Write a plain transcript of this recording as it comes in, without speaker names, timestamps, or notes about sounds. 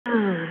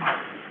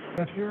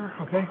That's here,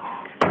 okay.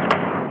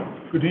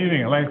 Good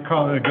evening. I'd like to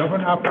call the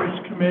Government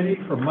Operations Committee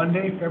for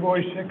Monday,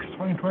 February 6,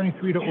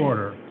 2023 to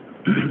order.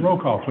 Roll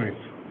call, please.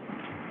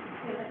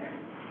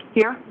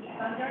 Here.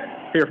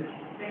 Here.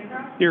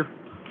 Here.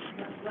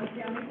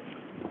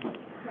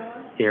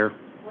 Here.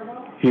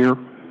 Here.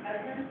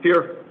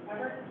 Here.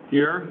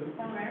 Here.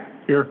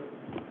 Here.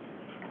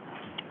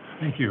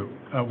 Thank you.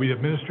 We have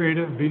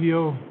administrative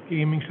video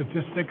gaming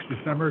statistics,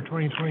 December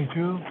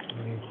 2022.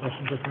 Any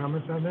questions or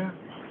comments on that?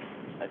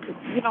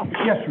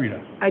 Yes,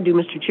 Rita. I do,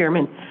 Mr.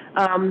 Chairman.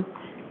 I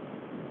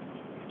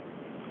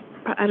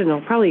don't know,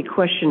 probably a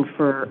question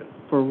for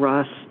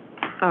Russ.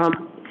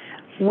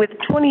 With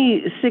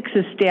 26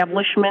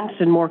 establishments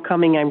and more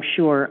coming, I'm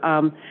sure,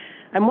 I'm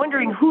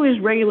wondering who is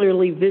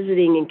regularly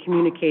visiting and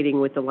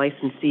communicating with the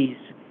licensees,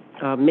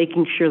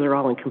 making sure they're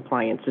all in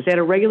compliance. Is that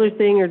a regular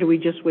thing, or do we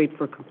just wait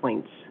for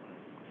complaints?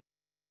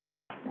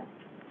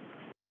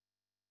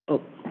 Oh,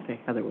 okay,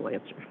 Heather will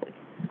answer.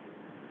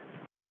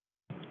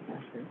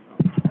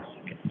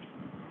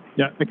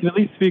 Yeah, I can at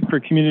least speak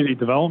for community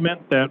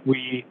development that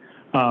we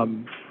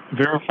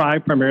verify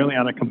primarily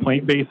on a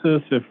complaint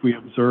basis if we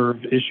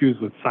observe issues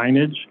with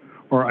signage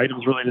or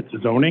items related to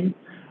zoning,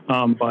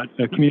 but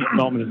community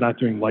development is not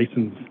doing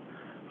license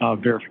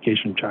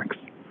verification checks.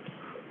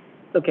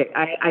 Okay,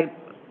 I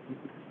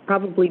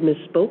probably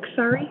misspoke,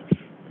 sorry.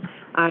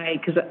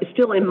 Because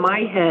still in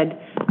my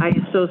head, I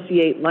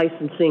associate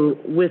licensing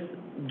with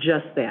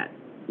just that,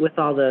 with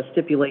all the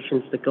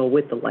stipulations that go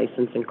with the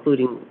license,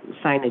 including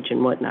signage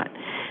and whatnot.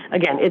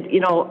 Again,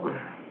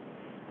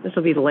 this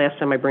will be the last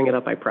time I bring it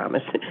up, I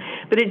promise.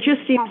 But it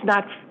just seems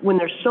not, when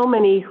there's so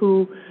many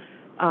who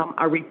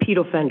are repeat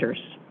offenders,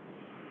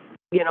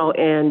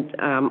 and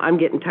I'm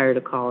getting tired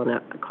of calling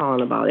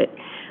about it.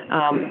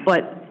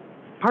 But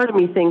part of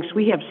me thinks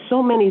we have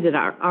so many that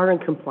are in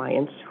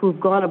compliance, who've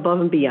gone above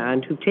and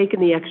beyond, who've taken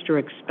the extra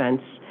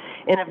expense,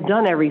 and have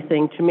done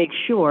everything to make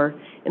sure,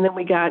 and then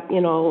we got,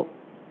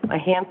 a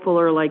handful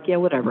are like, yeah,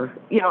 whatever.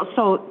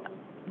 So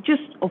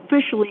just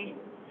officially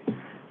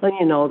letting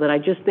you know that I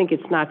just think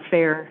it's not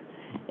fair,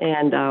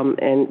 and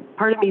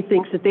part of me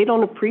thinks that they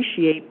don't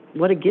appreciate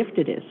what a gift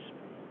it is.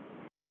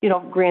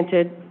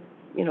 Granted,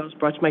 it's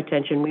brought to my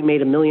attention, we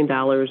made $1 million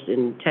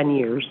in 10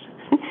 years,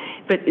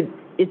 but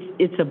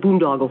it's a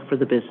boondoggle for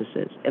the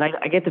businesses. And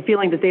I get the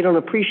feeling that they don't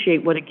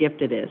appreciate what a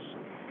gift it is,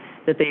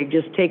 that they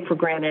just take for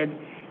granted,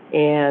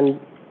 and,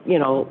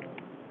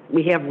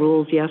 we have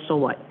rules, yeah, so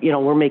what?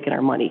 We're making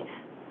our money.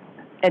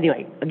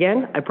 Anyway,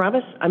 again, I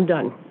promise I'm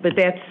done. But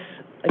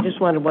I just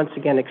want to once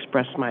again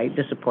express my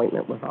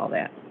disappointment with all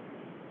that.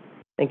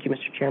 Thank you,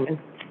 Mr. Chairman.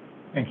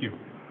 Thank you.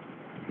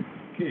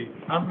 Okay,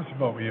 on this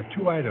vote, we have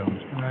two items.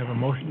 Can I have a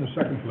motion to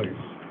second, please?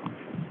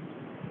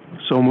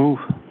 So move.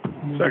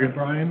 Second,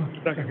 Brian.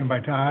 Second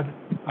by Todd.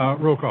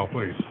 Roll call,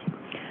 please.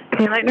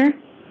 Leitner?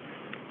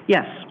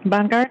 Yes.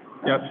 Bongard?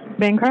 Yes.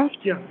 Bancroft?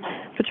 Yes.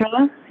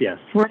 Petrola? Yes.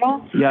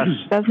 Wordle? Yes.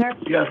 Besner?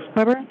 Yes.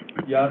 Weber?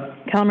 Yes.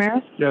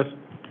 Calamaris? Yes.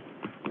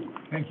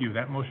 Thank you.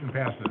 That motion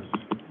passes.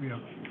 We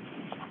have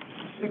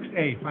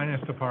 6A,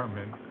 Finance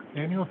Department.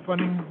 Annual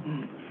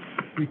funding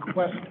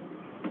request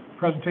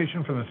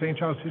presentation from the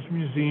St.Charles History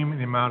Museum in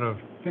the amount of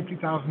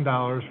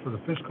 $50,000 for the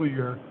fiscal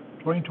year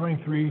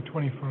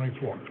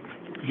 2023-2024.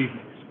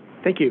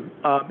 Thank you.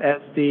 As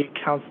the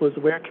Council is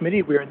aware,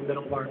 Committee, we are in the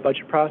middle of our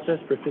budget process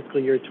for fiscal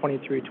year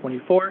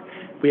 23-24.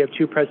 We have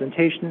two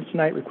presentations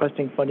tonight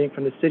requesting funding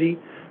from the city.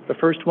 The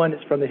first one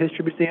is from the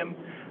History Museum.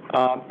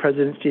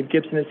 President Steve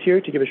Gibson is here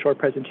to give a short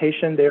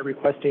presentation. They are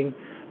requesting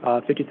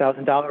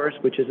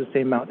 $50,000, which is the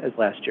same amount as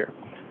last year.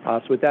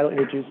 So with that, I'll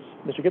introduce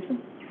Mr.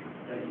 Gibson.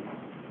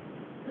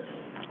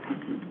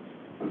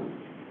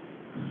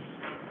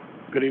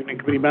 Good evening,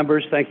 committee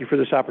members. Thank you for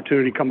this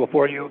opportunity to come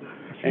before you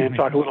and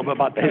talk a little bit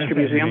about the History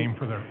Museum.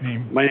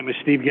 My name is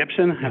Steve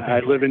Gibson.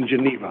 I live in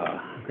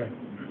Geneva. Okay.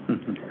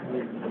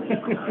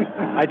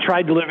 I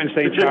tried to live in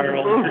St.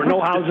 Charles. There were no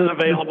houses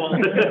available.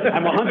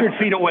 I'm 100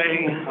 feet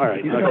away. All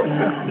right.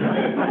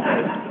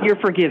 Okay. You're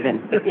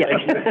forgiven. Yeah.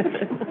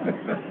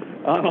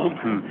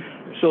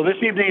 So this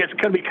evening, it's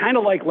going to be kind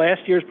of like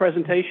last year's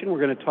presentation.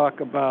 We're going to talk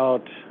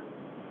about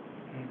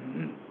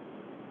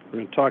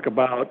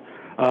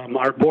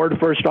our board.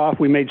 First off,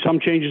 we made some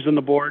changes in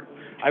the board.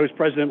 I was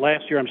president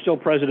last year. I'm still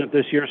president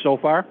this year so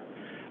far.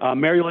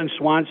 Mary Lynn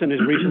Swanson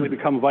has recently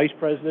become vice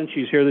president.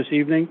 She's here this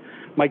evening.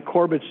 Mike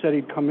Corbett said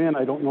he'd come in.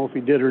 I don't know if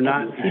he did or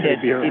not. He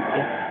did.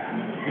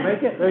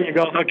 Make it? There you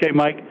go. Okay,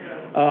 Mike.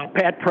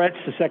 Pat Pretz,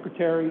 the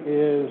secretary,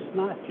 is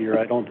not here,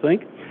 I don't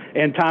think.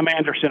 And Tom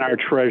Anderson, our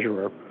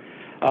treasurer.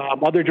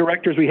 Other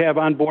directors we have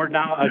on board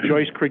now,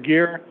 Joyce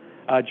Krieger,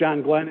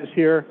 John Glenn is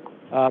here.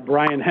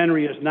 Brian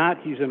Henry is not.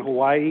 He's in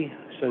Hawaii.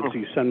 Says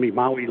he send me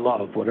Maui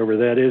love, whatever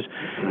that is.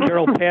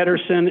 Carol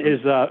Patterson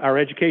is our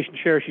education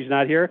chair. She's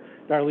not here.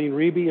 Darlene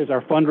Reby is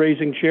our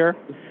fundraising chair.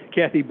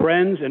 Kathy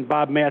Brenz and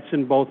Bob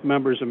Matson, both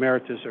members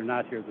emeritus, are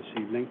not here this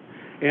evening.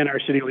 And our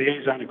city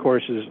liaison, of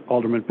course, is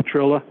Alderman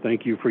Petrola.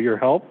 Thank you for your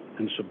help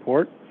and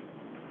support.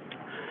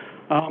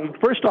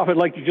 First off, I'd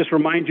like to just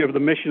remind you of the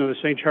mission of the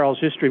St. Charles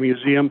History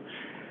Museum.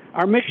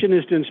 Our mission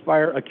is to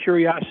inspire a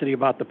curiosity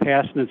about the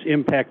past and its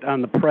impact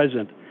on the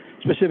present,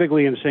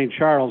 specifically in St.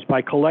 Charles,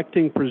 by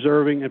collecting,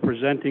 preserving, and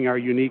presenting our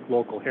unique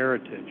local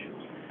heritage.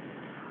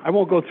 I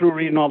won't go through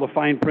reading all the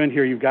fine print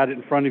here. You've got it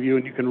in front of you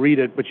and you can read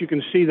it, but you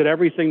can see that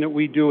everything that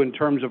we do in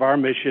terms of our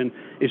mission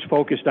is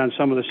focused on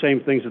some of the same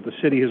things that the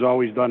city has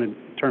always done in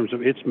terms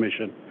of its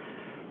mission.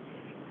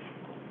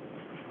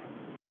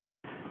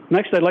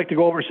 Next, I'd like to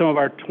go over some of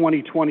our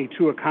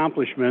 2022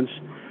 accomplishments.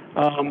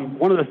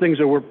 One of the things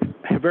that we're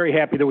very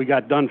happy that we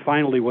got done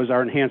finally was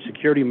our enhanced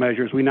security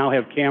measures. We now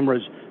have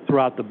cameras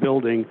throughout the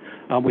building.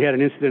 We had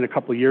an incident a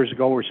couple of years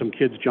ago where some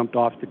kids jumped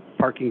off the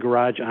parking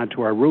garage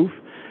onto our roof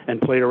and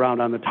played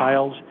around on the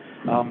tiles.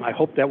 I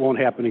hope that won't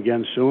happen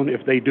again soon.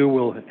 If they do,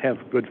 we'll have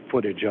good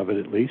footage of it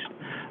at least.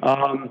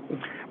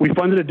 We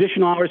funded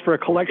additional hours for a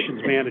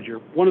collections manager.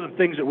 One of the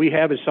things that we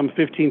have is some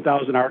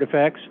 15,000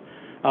 artifacts.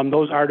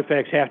 Those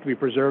artifacts have to be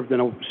preserved in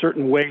a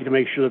certain way to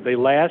make sure that they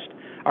last.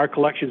 Our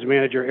collections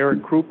manager,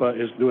 Eric Krupa,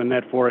 is doing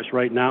that for us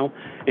right now,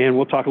 and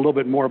we'll talk a little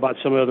bit more about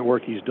some of the other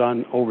work he's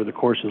done over the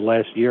course of the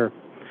last year.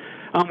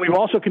 We've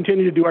also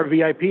continued to do our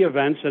VIP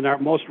events, and our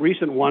most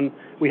recent one,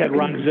 we had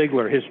Ron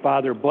Ziegler. His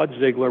father, Bud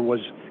Ziegler, was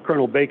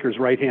Colonel Baker's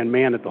right-hand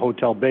man at the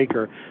Hotel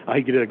Baker.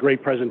 He did a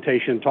great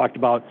presentation, talked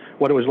about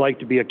what it was like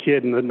to be a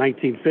kid in the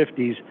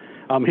 1950s.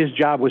 His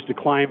job was to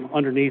climb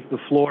underneath the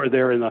floor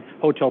there in the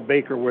Hotel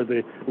Baker where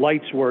the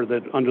lights were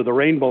under the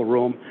Rainbow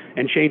Room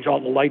and change all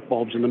the light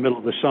bulbs in the middle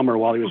of the summer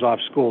while he was off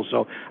school.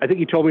 So I think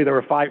he told me there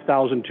were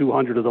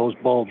 5,200 of those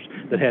bulbs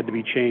that had to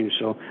be changed.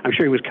 So I'm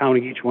sure he was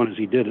counting each one as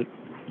he did it.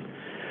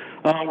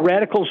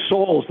 Radical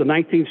Souls, the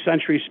 19th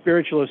century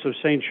spiritualists of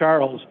St.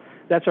 Charles.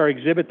 That's our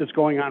exhibit that's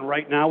going on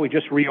right now. We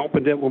just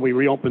reopened it when we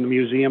reopened the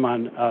museum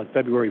on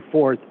February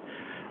 4th.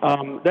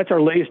 That's our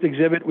latest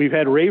exhibit. We've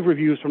had rave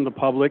reviews from the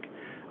public.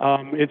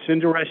 It's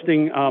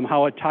interesting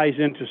how it ties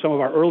into some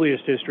of our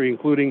earliest history,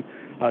 including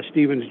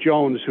Stevens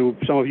Jones, who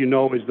some of you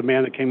know is the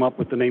man that came up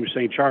with the name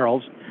St.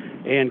 Charles,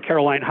 and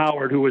Caroline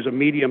Howard, who was a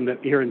medium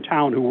here in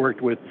town who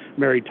worked with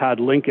Mary Todd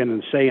Lincoln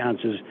in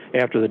seances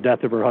after the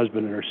death of her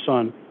husband and her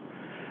son.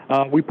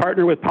 We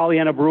partnered with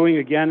Pollyanna Brewing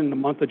again in the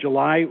month of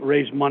July,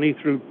 raised money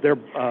through their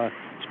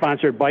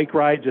sponsored bike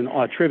rides and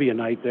trivia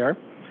night there.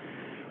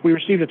 We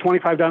received a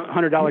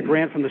 $2,500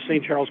 grant from the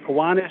St. Charles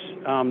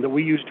Kiwanis that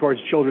we use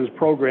towards children's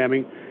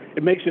programming.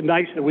 It makes it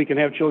nice that we can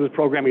have children's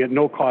programming at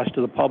no cost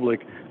to the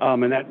public,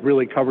 and that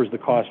really covers the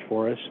cost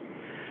for us.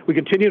 We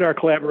continued our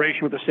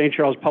collaboration with the St.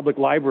 Charles Public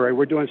Library.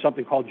 We're doing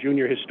something called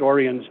Junior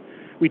Historians.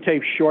 We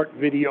tape short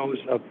videos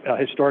of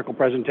historical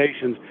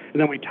presentations, and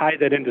then we tie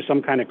that into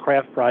some kind of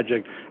craft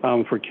project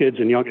for kids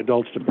and young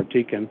adults to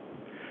partake in.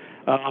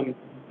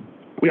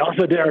 We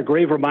also did our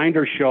Grave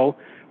Reminder show.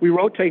 We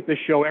rotate this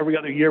show every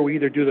other year. We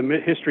either do the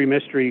History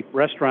Mystery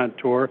restaurant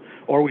tour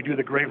or we do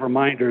the Grave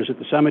Reminders at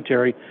the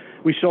cemetery.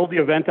 We sold the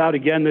event out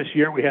again this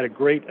year. We had a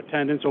great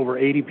attendance. Over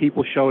 80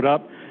 people showed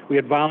up. We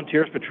had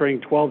volunteers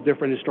portraying 12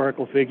 different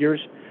historical figures.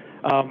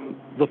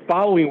 The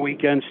following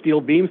weekend, Steel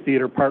Beam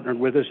Theater partnered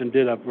with us and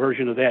did a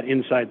version of that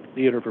inside the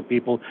theater for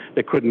people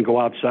that couldn't go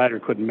outside or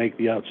couldn't make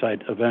the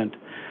outside event.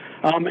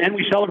 And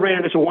we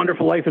celebrated It's a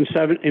Wonderful Life in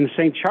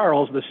St.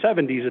 Charles, the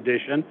 70s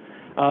edition.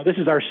 This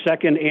is our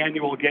second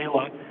annual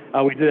gala.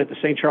 We did it at the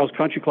St. Charles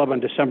Country Club on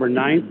December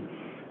 9th.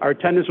 Our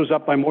attendance was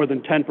up by more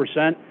than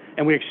 10%,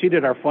 and we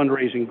exceeded our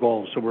fundraising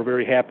goals, so we're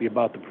very happy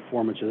about the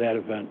performance of that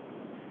event.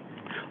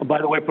 Oh,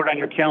 by the way, put it on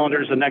your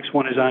calendars. The next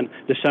one is on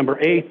December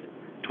 8th,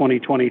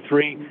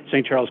 2023,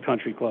 St. Charles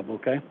Country Club,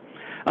 okay?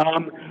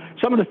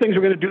 Some of the things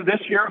we're going to do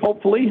this year,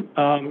 hopefully,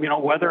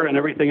 weather and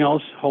everything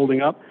else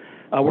holding up.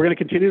 We're going to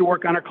continue to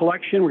work on our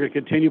collection. We're going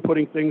to continue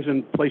putting things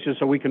in places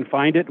so we can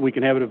find it. We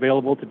can have it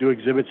available to do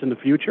exhibits in the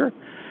future.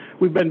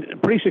 We've been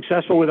pretty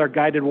successful with our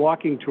guided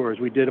walking tours.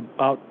 We did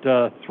about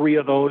 3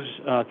 of those,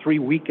 3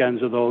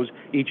 weekends of those,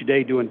 each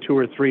day doing 2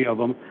 or 3 of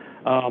them.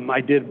 I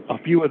did a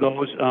few of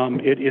those.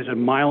 It is a 1.5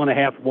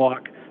 mile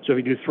walk. So if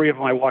you do 3 of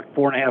them, I walked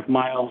 4.5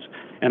 miles,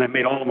 and I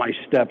made all of my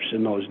steps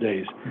in those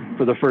days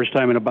for the first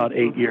time in about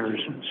 8 years.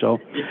 So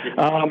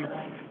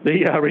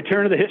the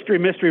return of the History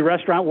Mystery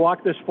Restaurant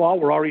Walk this fall,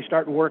 we're already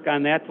starting to work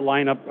on that to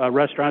line up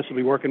restaurants to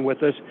be working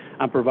with us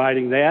on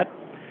providing that.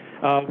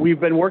 We've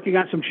been working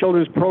on some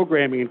children's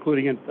programming,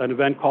 including an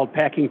event called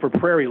Packing for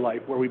Prairie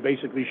Life, where we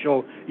basically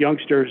show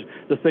youngsters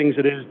the things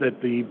it is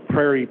that the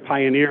prairie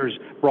pioneers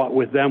brought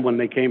with them when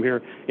they came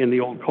here in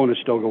the old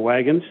Conestoga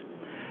wagons.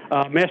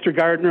 Master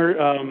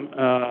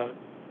Gardener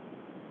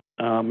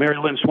Mary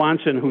Lynn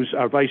Swanson, who's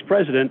our vice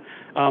president,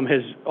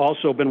 has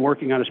also been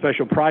working on a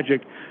special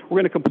project. We're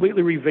going to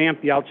completely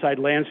revamp the outside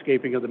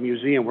landscaping of the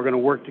museum. We're going to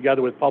work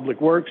together with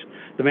Public Works.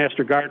 The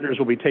master gardeners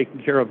will be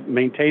taking care of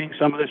maintaining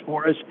some of this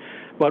for us.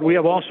 But we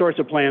have all sorts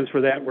of plans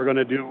for that. We're going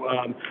to do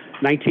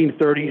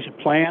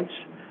 1930s plants,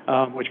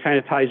 which kind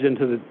of ties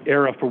into the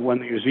era for when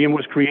the museum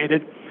was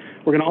created.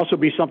 We're going to also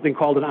be something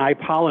called an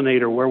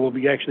eye-pollinator, where we'll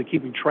be actually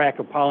keeping track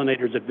of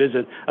pollinators that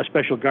visit a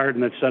special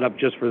garden that's set up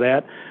just for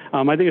that.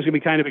 I think it's going to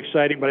be kind of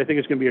exciting, but I think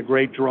it's going to be a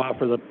great draw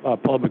for the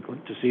public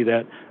to see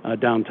that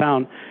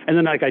downtown. And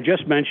then, like I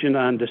just mentioned,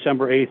 on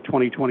December 8th,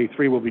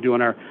 2023, we'll be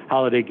doing our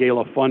Holiday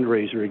Gala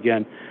fundraiser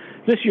again.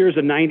 This year is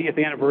the 90th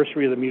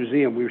anniversary of the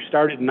museum. We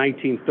started in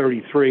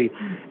 1933,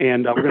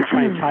 and we're going to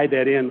try and tie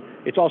that in.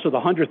 It's also the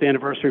 100th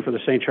anniversary for the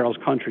St. Charles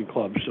Country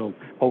Club, so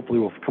hopefully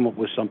we'll come up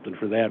with something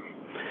for that.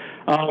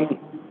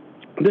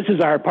 This is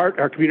our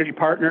community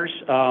partners.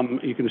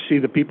 You can see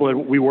the people that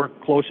we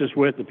work closest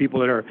with, the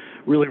people that are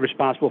really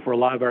responsible for a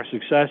lot of our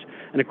success.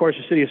 And of course,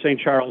 the city of St.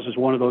 Charles is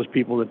one of those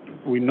people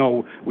that we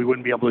know we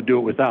wouldn't be able to do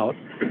it without.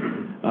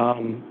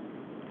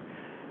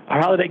 Our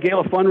Holiday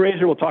Gala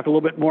fundraiser, we'll talk a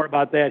little bit more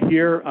about that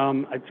here.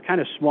 It's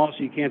kind of small,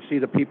 so you can't see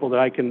the people that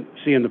I can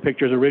see in the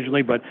pictures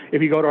originally, but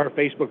if you go to our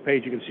Facebook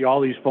page, you can see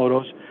all these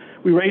photos.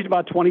 We raised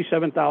about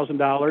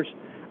 $27,000.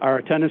 Our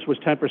attendance was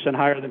 10%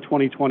 higher than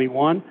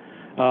 2021.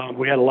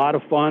 We had a lot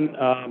of fun,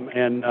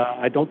 and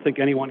I don't think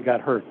anyone got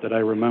hurt that I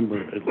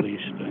remember, at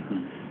least.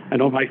 I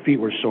know my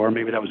feet were sore.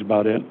 Maybe that was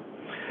about it.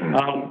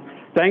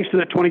 Thanks to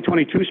the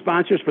 2022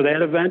 sponsors for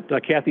that event.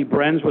 Kathy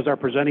Brenz was our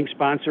presenting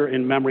sponsor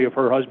in memory of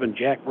her husband,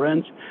 Jack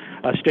Brenz.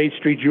 State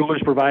Street Jewelers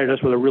provided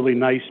us with a really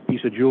nice piece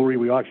of jewelry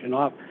we auctioned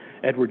off.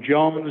 Edward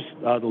Jones,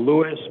 the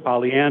Lewis,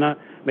 Pollyanna,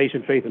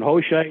 Mason Faith and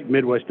Hoshite,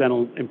 Midwest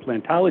Dental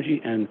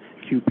Implantology, and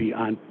QP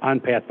on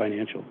Path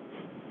Financial.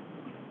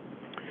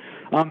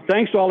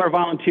 Thanks to all our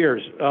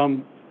volunteers.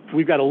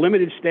 We've got a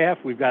limited staff.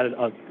 We've got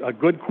a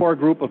good core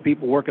group of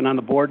people working on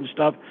the board and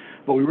stuff,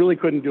 but we really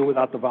couldn't do it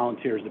without the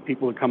volunteers, the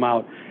people that come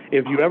out.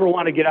 If you ever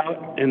want to get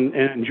out and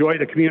enjoy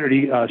the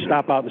community,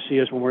 stop out and see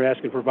us when we're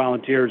asking for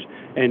volunteers,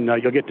 and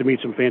you'll get to meet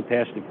some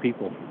fantastic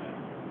people.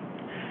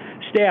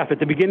 Staff, at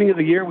the beginning of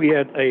the year, we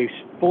had a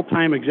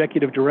full-time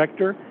executive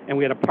director, and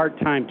we had a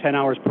part-time 10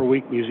 hours per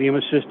week museum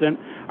assistant.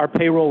 Our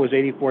payroll was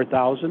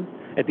 $84,000.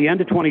 At the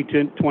end of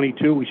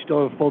 2022, we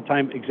still have a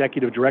full-time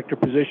executive director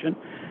position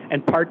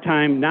and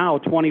part-time now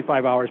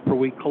 25 hours per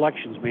week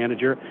collections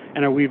manager,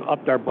 and we've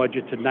upped our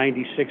budget to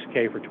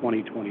 $96K for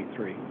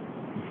 2023.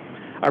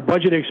 Our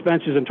budget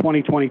expenses in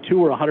 2022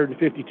 were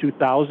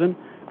 $152,000.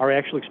 Our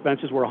actual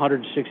expenses were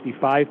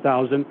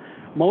 $165,000,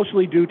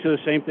 mostly due to the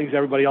same things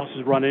everybody else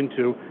has run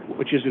into,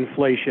 which is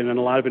inflation, and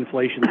a lot of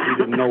inflation that we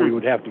didn't know we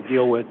would have to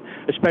deal with,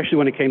 especially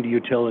when it came to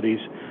utilities.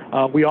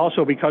 We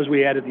also, because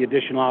we added the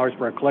additional hours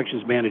for our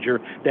collections manager,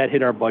 that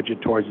hit our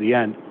budget towards the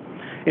end.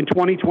 In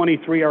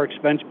 2023, our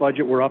expense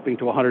budget, we're upping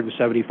to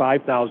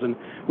 $175,000,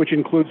 which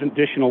includes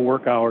additional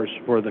work hours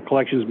for the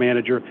collections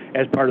manager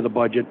as part of the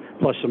budget,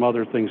 plus some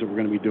other things that we're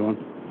going to be doing.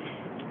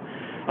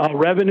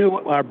 Revenue,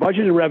 our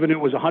budgeted revenue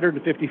was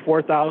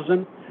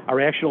 $154,000. Our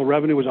actual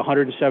revenue was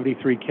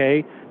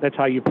 $173K. That's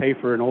how you pay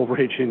for an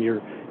overage in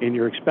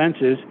your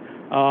expenses.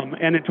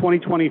 And in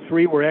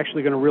 2023, we're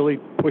actually going to really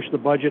push the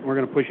budget, and we're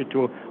going to push it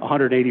to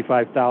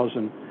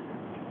 $185,000.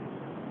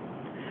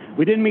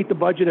 We didn't meet the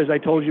budget, as I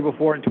told you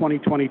before, in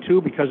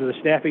 2022 because of the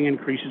staffing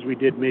increases we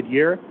did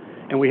mid-year,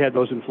 and we had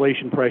those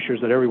inflation pressures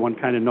that everyone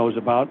kind of knows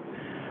about.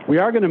 We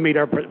are going to meet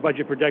our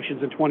budget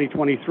projections in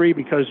 2023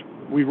 because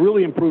we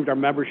really improved our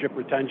membership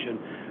retention.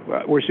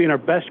 We're seeing our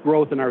best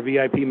growth in our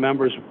VIP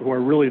members, who are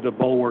really the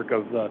bulwark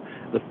of the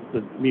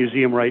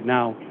museum right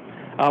now.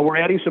 We're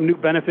adding some new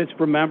benefits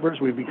for members.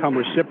 We've become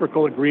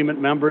reciprocal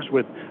agreement members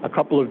with a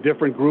couple of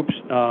different groups.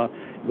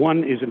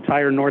 One is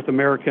entire North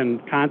American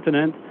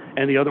continent,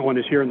 and the other one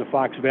is here in the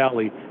Fox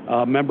Valley.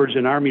 Members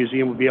in our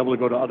museum will be able to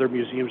go to other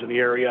museums in the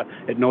area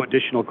at no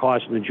additional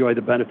cost and enjoy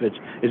the benefits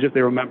as if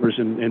they were members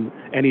in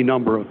any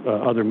number of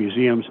other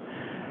museums.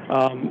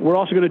 We're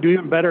also going to do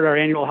even better at our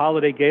annual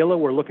Holiday Gala.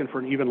 We're looking for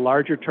an even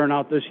larger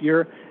turnout this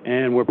year,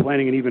 and we're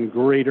planning an even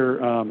greater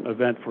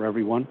event for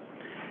everyone.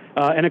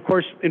 And of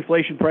course,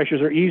 inflation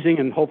pressures are easing,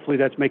 and hopefully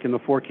that's making the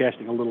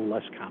forecasting a little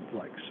less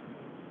complex.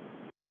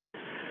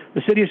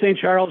 The City of St.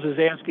 Charles is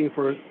asking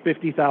for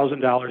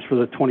 $50,000 for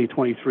the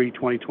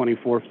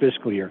 2023-2024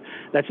 fiscal year.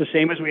 That's the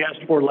same as we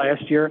asked for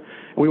last year,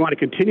 and we want to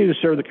continue to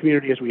serve the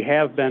community as we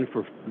have been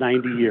for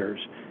 90 years,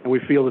 and we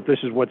feel that this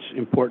is what's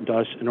important to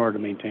us in order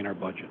to maintain our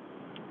budget.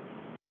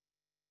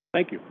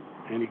 Thank you.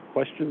 Any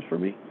questions for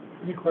me?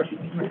 Any questions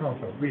from the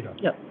council? Rita?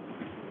 Yep.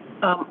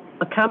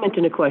 A comment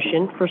and a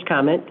question. First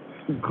comment,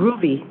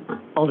 groovy,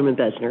 Alderman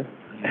Besner.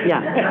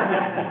 Yeah.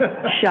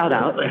 Shout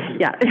out.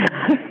 Yeah.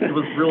 It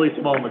was really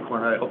small in the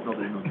corner. I hope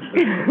nobody noticed.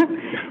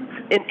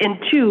 And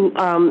two,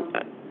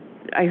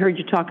 I heard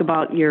you talk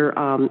about you're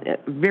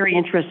very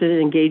interested in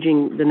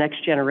engaging the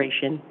next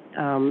generation.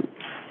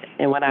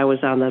 And when I was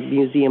on the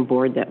museum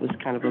board, that was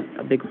kind of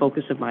a big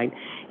focus of mine.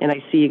 And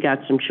I see you got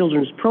some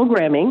children's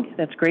programming.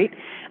 That's great.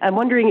 I'm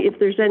wondering if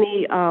there's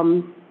any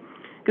going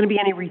to be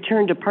any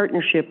return to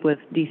partnership with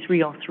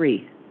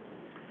D303.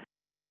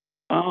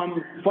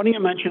 Funny you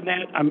mentioned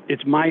that.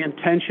 It's my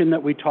intention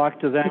that we talk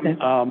to them.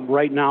 Okay.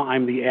 Right now,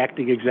 I'm the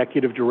acting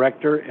executive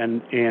director,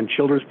 and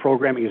children's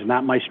programming is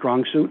not my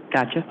strong suit.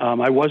 Gotcha.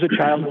 I was a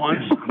child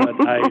once, but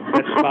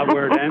that's about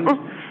where it ends.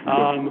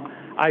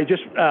 I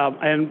just,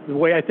 and the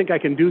way I think I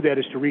can do that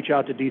is to reach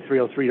out to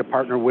D303 to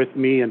partner with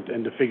me and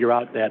to figure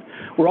out that.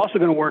 We're also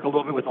going to work a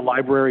little bit with the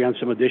library on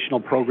some additional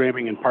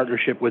programming in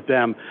partnership with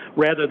them,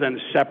 rather than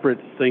separate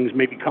things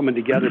maybe coming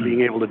together,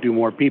 being able to do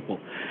more people.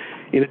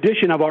 In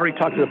addition, I've already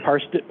talked to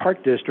the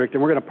Park District,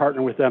 and we're going to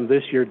partner with them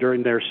this year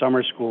during their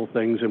summer school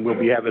things, and we'll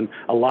be having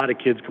a lot of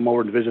kids come over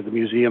and visit the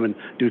museum and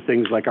do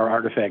things like our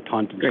artifact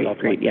hunt and Great, stuff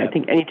great. like Yeah, that. I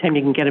think anytime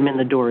you can get them in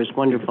the door is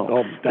wonderful.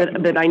 Oh,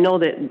 But I know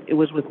that it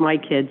was with my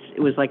kids,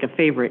 it was like a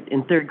favorite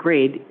in third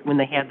grade when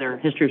they had their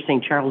History of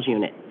St. Charles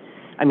unit.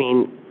 I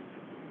mean,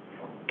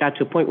 got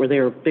to a point where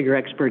they were bigger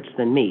experts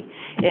than me.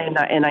 And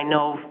I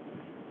know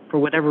for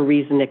whatever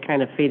reason it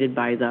kind of faded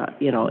by the,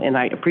 and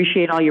I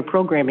appreciate all your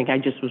programming. I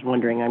just was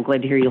wondering. I'm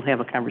glad to hear you'll have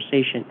a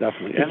conversation.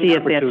 Definitely. To Any see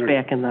if that's opportunity.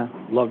 back in the.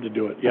 Love to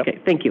do it. Yep. Okay,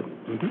 thank you.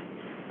 Mhm.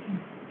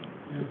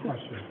 Any other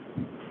questions?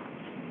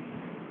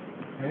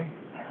 Okay.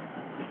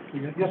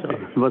 Yes,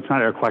 Dave. Well, it's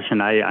not a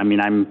question. I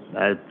mean, I'm,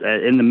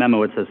 in the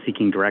memo, it says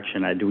seeking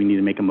direction. Do we need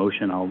to make a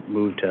motion? I'll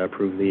move to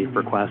approve the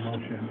request.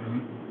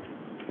 Motion.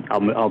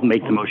 I'll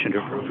make the motion to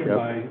approve. Motion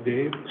by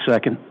Dave,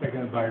 Second.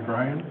 seconded by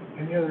Brian.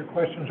 Any other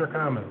questions or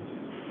comments?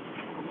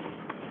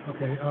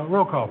 Okay,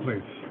 roll call,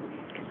 please.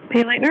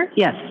 Paylighter?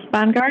 Yes.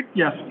 Bongard?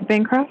 Yes.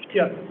 Bancroft?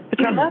 Yes.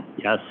 Petrella?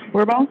 Yes.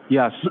 Wirball?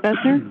 Yes.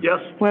 Besser? Yes.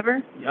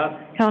 Weber? Yes.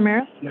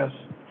 Calamaris? Yes.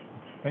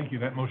 Thank you,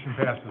 that motion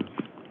passes.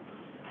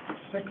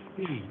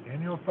 6B,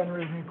 annual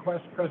fundraising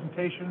request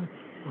presentation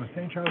from the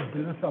St. Charles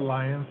Business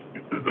Alliance,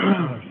 of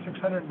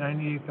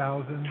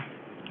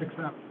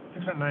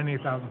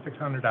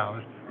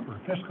 $698,600 for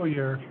fiscal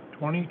year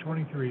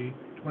 2023-2024.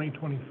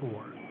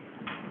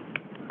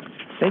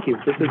 Thank you.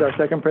 This is our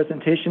second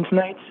presentation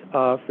tonight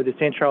for the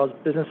St. Charles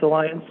Business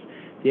Alliance.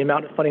 The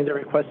amount of funding they're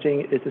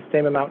requesting is the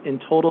same amount in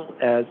total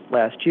as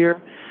last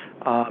year.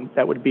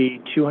 That would be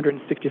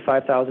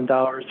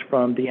 $265,000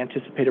 from the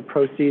anticipated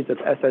proceeds of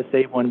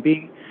SSA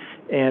 1B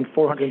and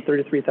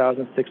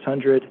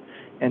 $433,600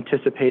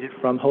 anticipated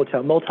from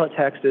hotel motel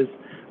taxes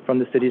from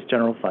the city's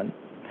general fund.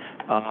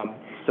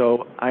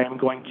 So I am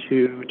going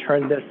to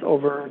turn this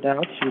over now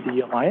to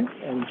the Alliance,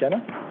 and Jenna,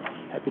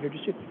 happy to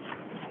introduce you.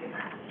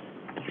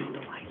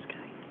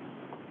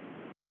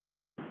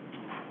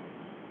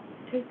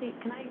 Tracy,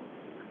 can I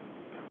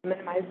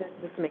minimize this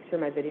just to make sure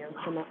my videos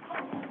come up?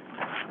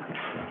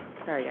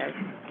 Sorry, guys.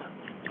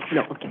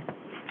 No, okay.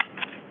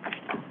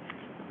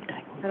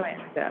 How do I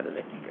exit out of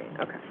this screen?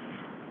 Okay.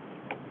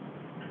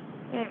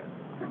 Yeah.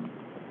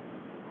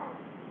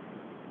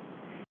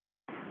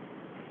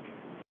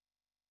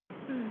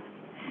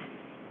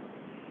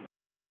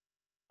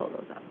 Pull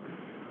those up.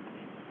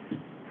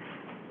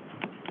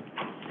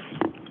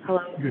 Hello,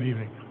 Good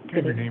evening.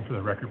 Give your name for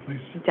the record, please.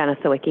 Jenna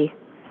Sawicki.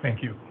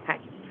 Thank you. Hi.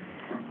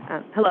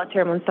 Hello,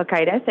 Chairman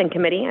Sokaitis and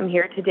committee. I'm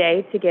here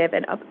today to give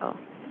an update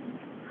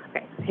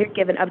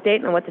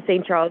on what the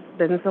St. Charles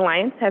Business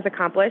Alliance has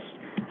accomplished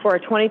for our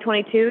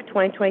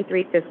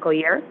 2022-2023 fiscal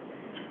year.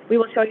 We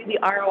will show you the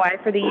ROI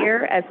for the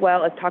year, as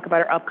well as talk about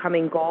our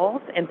upcoming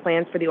goals and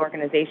plans for the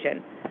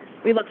organization.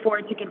 We look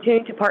forward to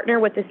continuing to partner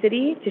with the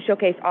city to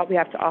showcase all we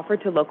have to offer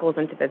to locals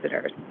and to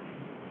visitors.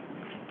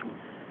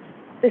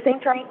 The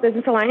St. Charles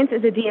Business Alliance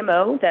is a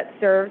DMO that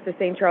serves the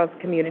St. Charles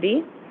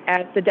community.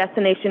 As the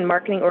destination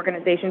marketing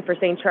organization for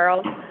St.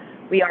 Charles,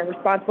 we are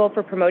responsible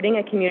for promoting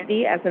a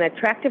community as an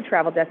attractive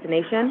travel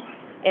destination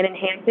and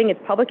enhancing its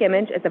public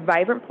image as a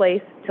vibrant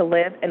place to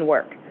live and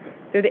work.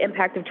 Through the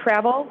impact of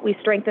travel, we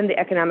strengthen the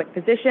economic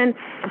position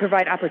and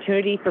provide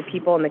opportunity for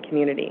people in the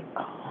community.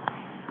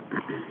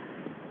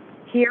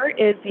 Here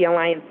is the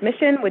Alliance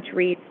mission, which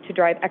reads, to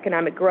drive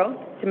economic growth,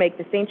 to make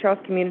the St. Charles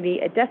community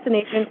a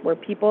destination where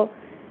people,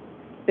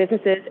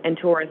 businesses, and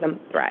tourism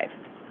thrive.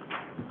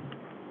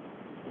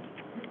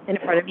 In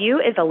front of you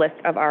is a list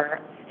of our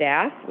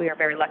staff. We are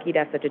very lucky to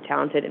have such a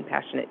talented and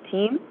passionate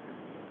team.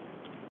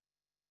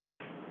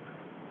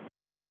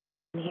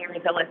 And here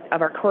is a list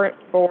of our current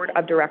board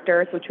of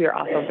directors, which we are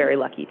also very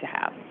lucky to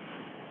have.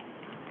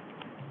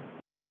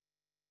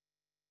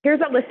 Here's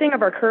a listing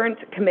of our current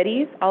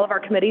committees. All of our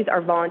committees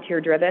are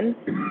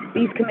volunteer-driven.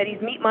 These committees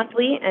meet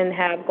monthly and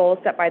have goals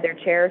set by their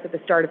chairs at the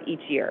start of each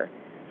year.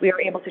 We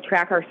are able to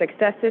track our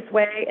success this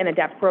way and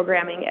adapt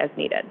programming as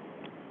needed.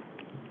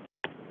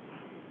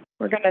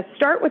 We're going to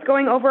start with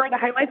going over the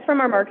highlights from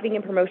our Marketing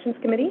and Promotions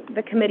Committee.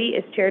 The committee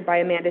is chaired by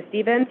Amanda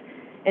Stevens,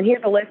 and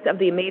here's a list of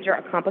the major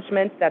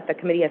accomplishments that the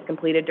committee has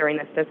completed during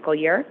this fiscal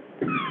year.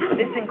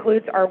 This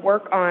includes our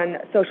work on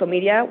social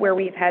media, where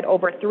we've had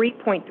over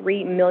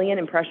 3.3 million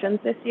impressions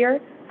this year.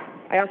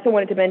 I also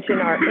wanted to mention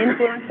our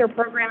influencer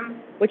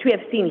program, which we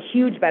have seen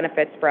huge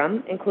benefits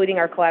from, including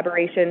our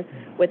collaboration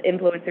with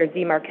influencer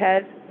Z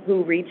Marquez,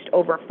 who reached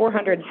over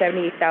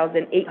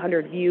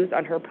 478,800 views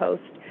on her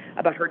post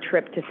about her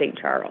trip to St.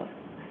 Charles.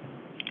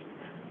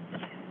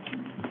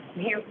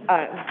 Here's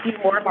a few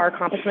more of our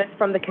accomplishments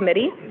from the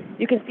committee.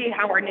 You can see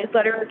how our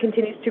newsletter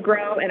continues to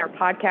grow, and our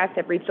podcasts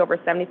have reached over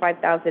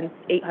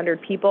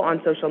 75,800 people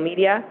on social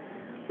media.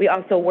 We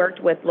also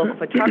worked with local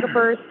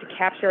photographers to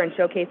capture and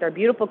showcase our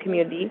beautiful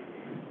community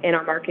in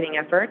our marketing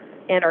efforts.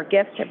 and our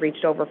gifts have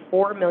reached over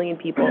 4 million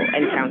people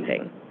and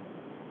counting.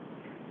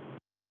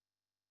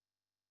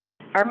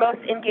 Our most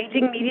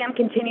engaging medium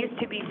continues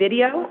to be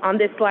video. On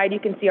this slide, you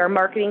can see our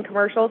marketing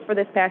commercials for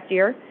this past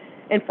year.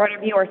 In front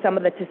of you are some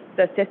of the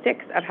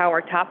statistics of how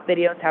our top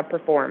videos have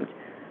performed.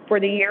 For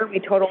the year, we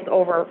totaled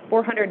over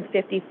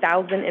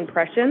 450,000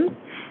 impressions.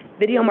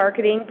 Video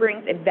marketing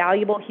brings a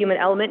valuable human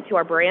element to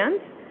our brand.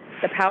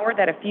 The power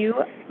that a few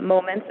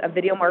moments of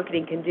video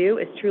marketing can do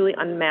is truly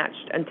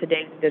unmatched in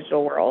today's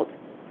digital world.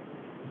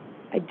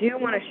 I do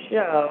want to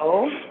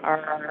show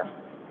our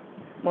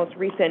most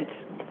recent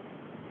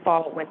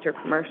fall-winter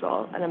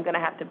commercial, and I'm going to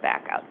have to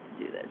back out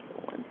to do this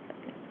for 1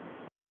 second.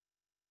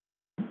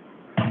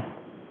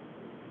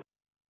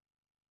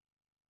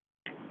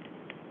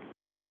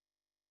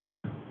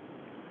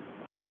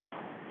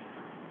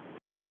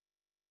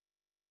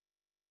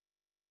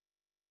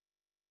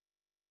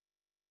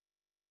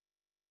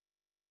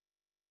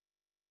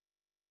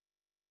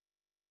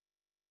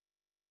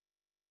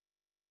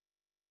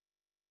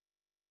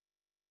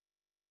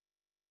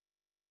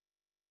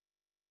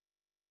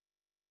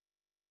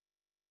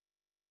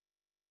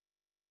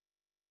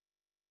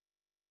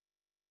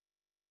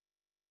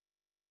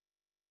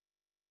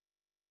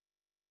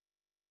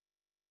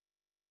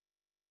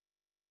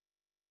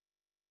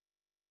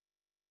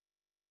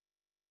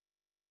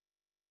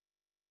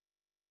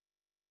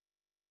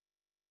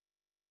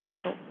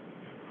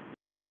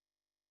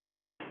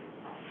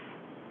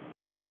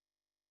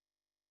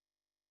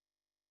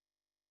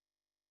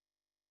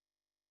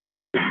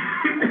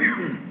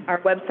 Our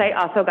website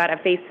also got a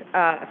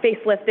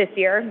facelift this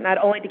year, not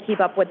only to keep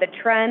up with the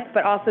trends,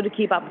 but also to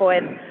keep up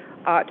with,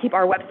 keep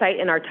our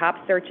website in our top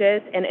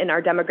searches and in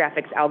our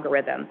demographics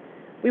algorithm.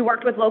 We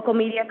worked with local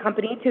media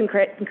companies to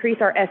increase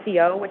our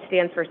SEO, which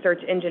stands for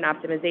Search Engine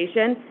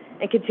Optimization,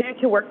 and continue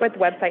to work with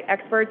website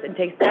experts and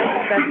take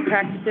best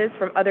practices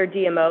from other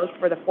DMOs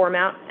for the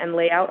format and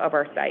layout of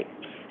our site.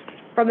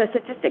 From the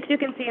statistics you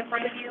can see in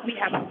front of you, we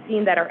have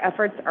seen that our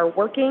efforts are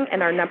working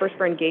and our numbers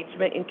for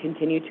engagement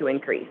continue to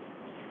increase.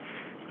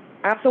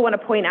 I also want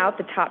to point out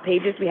the top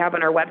pages we have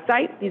on our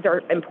website. These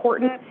are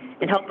important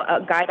and help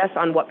guide us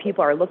on what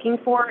people are looking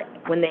for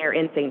when they are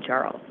in St.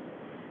 Charles.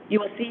 You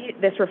will see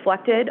this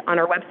reflected on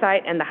our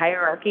website and the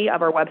hierarchy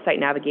of our website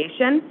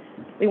navigation.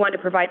 We want to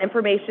provide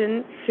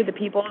information to the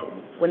people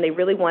when they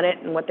really want it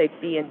and what they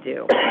see and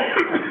do.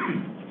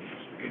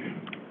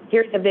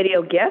 Here's a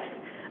video GIF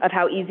of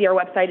how easy our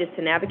website is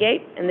to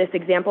navigate. In this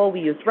example, we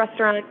used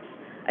restaurants,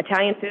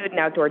 Italian food, and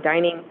outdoor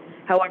dining.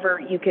 However,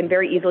 you can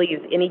very easily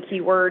use any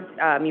keywords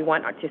you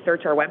want to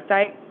search our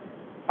website.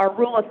 Our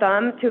rule of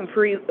thumb to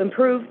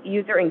improve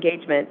user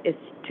engagement is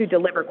to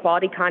deliver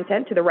quality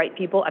content to the right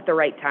people at the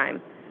right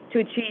time. To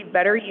achieve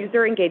better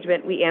user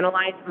engagement, we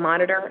analyze,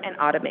 monitor, and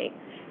automate.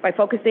 By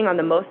focusing on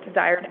the most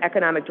desired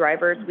economic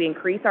drivers, we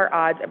increase our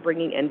odds of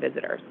bringing in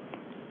visitors.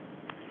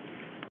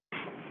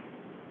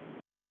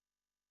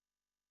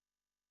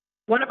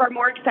 One of our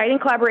more exciting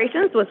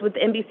collaborations was with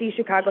NBC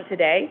Chicago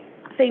Today.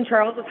 St.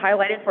 Charles was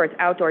highlighted for its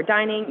outdoor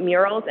dining,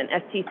 murals, and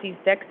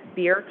STC6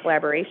 beer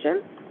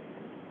collaboration.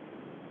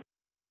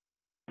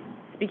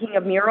 Speaking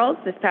of murals,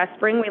 this past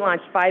spring we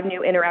launched 5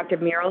 new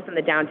interactive murals in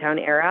the downtown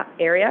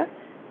area.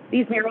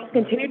 These murals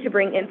continue to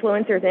bring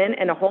influencers in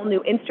and a whole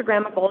new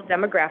Instagrammable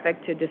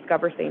demographic to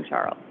discover St.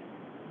 Charles.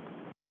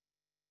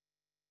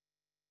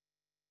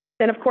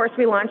 Then, of course,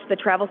 we launched the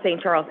Travel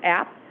St. Charles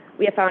app.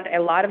 We have found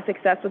a lot of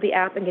success with the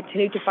app and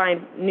continue to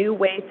find new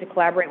ways to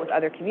collaborate with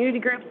other community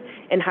groups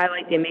and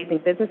highlight the amazing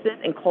businesses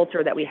and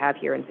culture that we have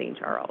here in St.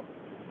 Charles.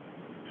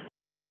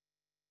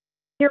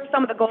 Here are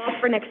some of the goals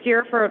for next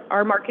year for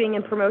our marketing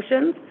and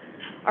promotions.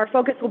 Our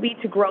focus will be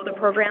to grow the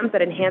programs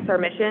that enhance our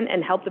mission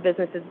and help the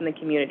businesses in the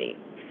community.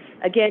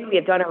 Again, we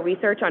have done our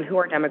research on who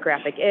our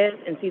demographic is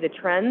and see the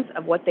trends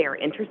of what they are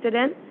interested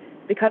in.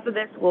 Because of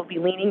this, we'll be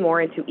leaning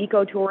more into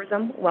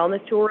ecotourism,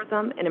 wellness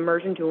tourism, and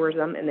immersion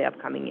tourism in the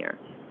upcoming year.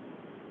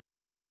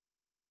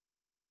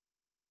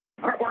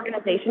 Our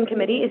organization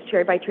committee is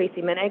chaired by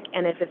Tracy Minnick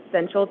and is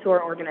essential to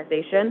our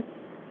organization.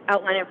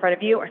 Outlined in front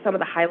of you are some of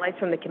the highlights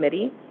from the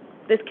committee.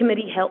 This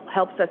committee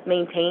helps us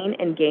maintain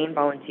and gain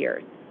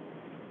volunteers.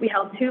 We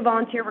held 2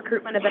 volunteer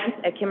recruitment events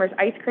at Kimmer's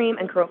Ice Cream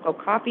and Kuroko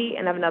Coffee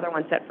and have another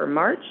one set for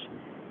March.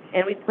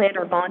 And we've planned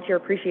our volunteer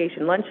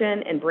appreciation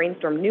luncheon and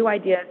brainstormed new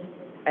ideas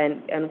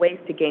and ways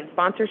to gain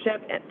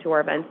sponsorship to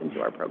our events and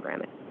to our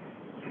programming.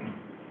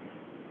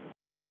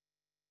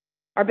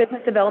 Our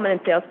Business Development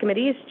and Sales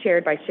Committee is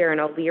chaired by Sharon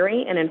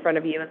O'Leary, and in front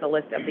of you is a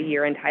list of the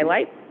year-end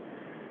highlights.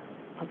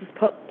 I'll just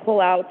pull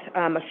out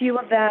a few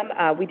of them.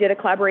 We did a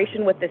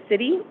collaboration with the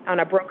city on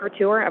a broker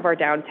tour of our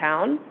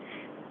downtown.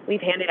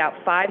 We've handed out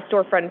 5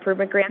 storefront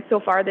improvement grants so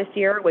far this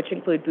year, which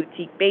include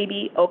Boutique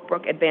Baby,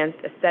 Oakbrook Advanced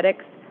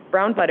Aesthetics,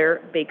 Brown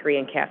Butter Bakery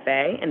and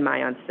Cafe, and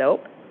Mayon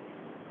Soap.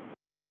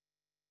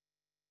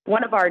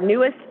 One of our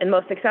newest and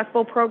most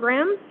successful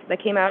programs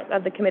that came out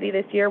of the committee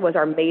this year was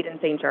our Made in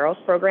St. Charles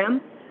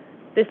program.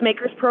 This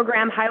Makers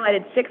program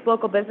highlighted 6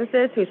 local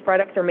businesses whose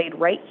products are made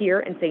right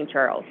here in St.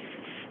 Charles.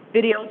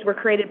 Videos were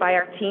created by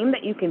our team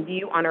that you can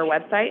view on our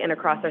website and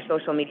across our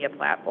social media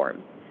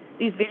platforms.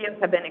 These videos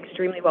have been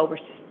extremely well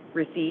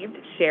received,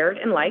 shared,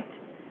 and liked.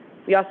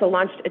 We also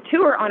launched a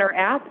tour on our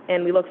app,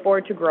 and we look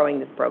forward to growing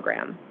this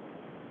program.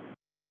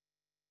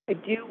 I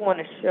do want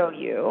to show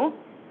you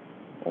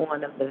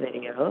one of the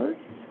videos.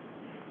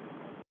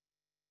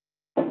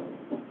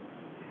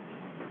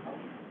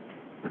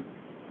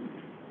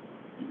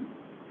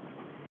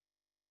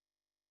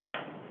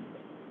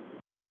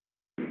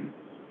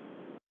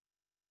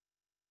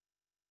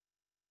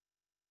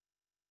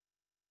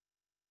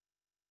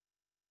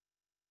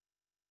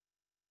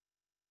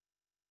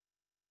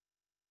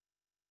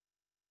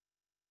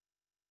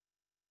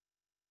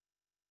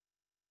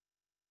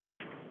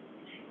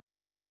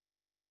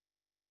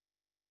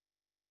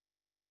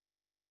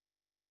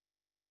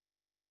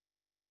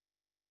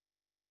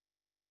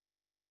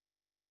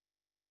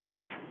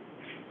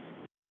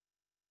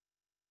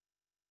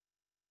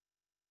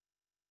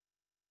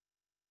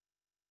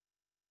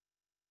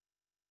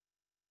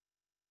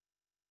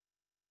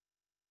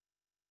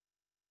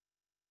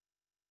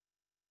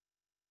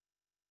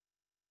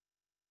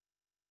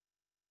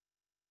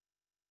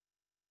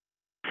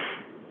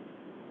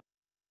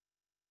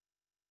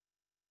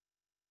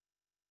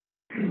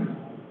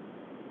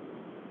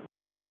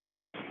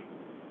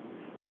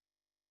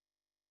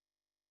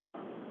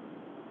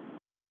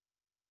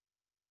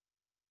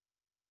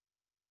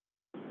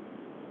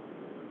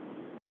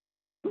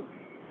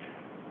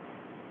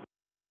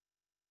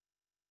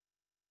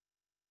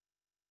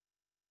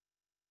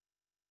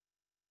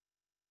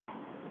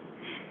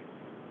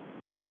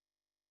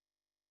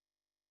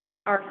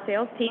 Our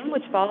sales team,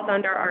 which falls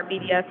under our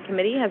BDS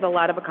committee, has a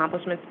lot of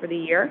accomplishments for the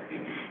year.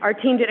 Our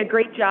team did a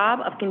great job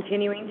of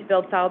continuing to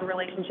build solid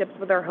relationships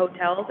with our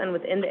hotels and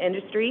within the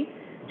industry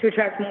to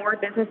attract more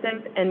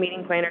businesses and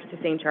meeting planners to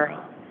St.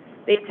 Charles.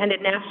 They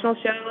attended national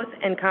shows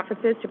and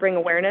conferences to bring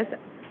awareness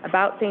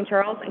about St.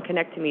 Charles and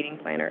connect to meeting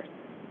planners.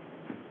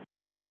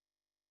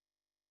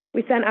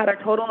 We sent out a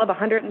total of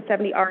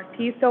 170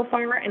 RFPs so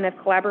far and have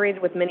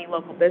collaborated with many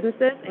local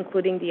businesses,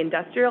 including the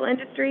industrial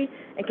industry,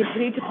 and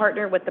continue to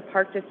partner with the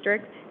Park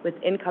District with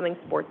incoming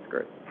sports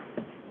groups.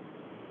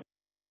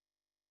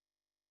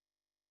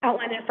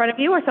 Outlined in front of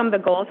you are some of the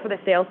goals for the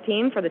sales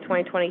team for the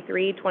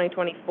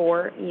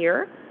 2023-2024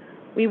 year.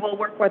 We will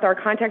work with our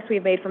contacts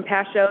we've made from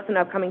past shows and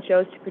upcoming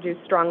shows to produce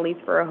strong leads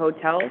for our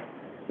hotels.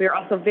 We are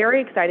also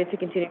very excited to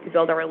continue to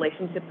build our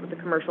relationships with the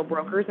commercial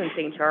brokers in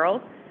St.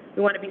 Charles.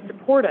 We want to be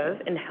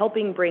supportive in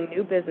helping bring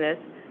new business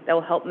that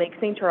will help make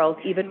St. Charles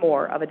even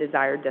more of a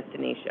desired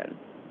destination.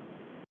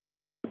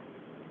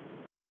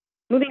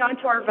 Moving on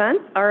to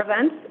our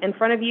events, in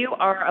front of you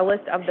are a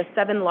list of the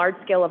 7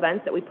 large-scale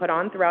events that we put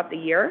on throughout the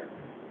year.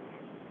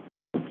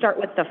 We'll start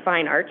with the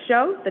Fine Arts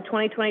Show. The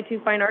 2022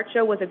 Fine Arts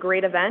Show was a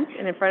great event,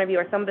 and in front of you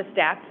are some of the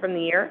stats from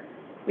the year.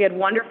 We had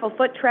wonderful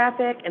foot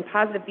traffic and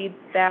positive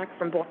feedback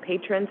from both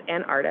patrons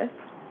and artists.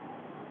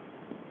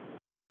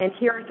 And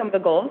here are some of the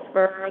goals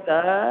for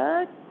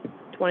the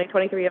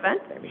 2023 event.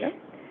 There we go.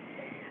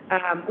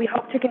 We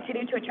hope to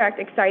continue to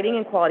attract exciting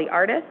and quality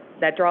artists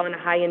that draw in a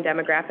high-end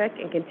demographic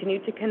and continue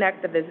to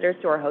connect the visitors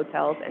to our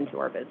hotels and to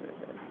our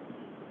businesses.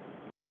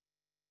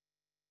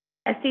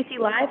 STC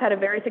Live had a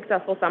very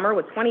successful summer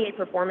with 28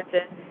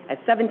 performances at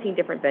 17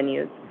 different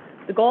venues.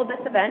 The goal of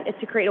this event is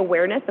to create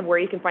awareness of where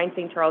you can find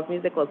St. Charles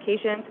music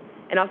locations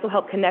and also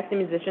help connect the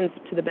musicians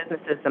to the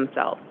businesses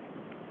themselves.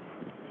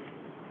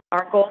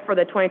 Our goal for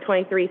the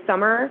 2023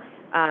 summer,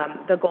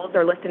 the goals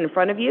are listed in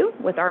front of you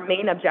with our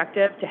main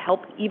objective to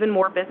help even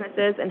more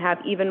businesses and have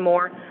even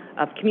more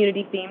of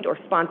community-themed or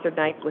sponsored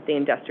nights with the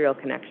industrial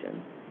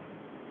connection.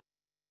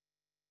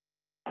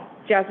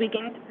 Jazz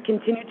Weekend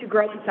continued to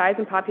grow in size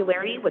and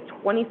popularity with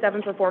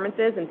 27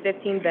 performances and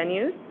 15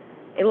 venues.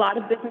 A lot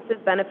of businesses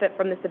benefit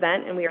from this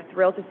event, and we are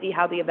thrilled to see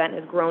how the event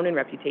has grown in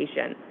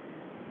reputation.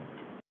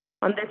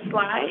 On this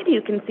slide,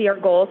 you can see our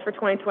goals for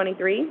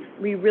 2023.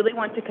 We really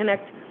want to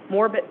connect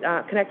more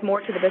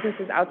to the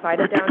businesses outside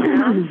of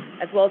downtown,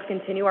 as well as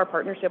continue our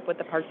partnership with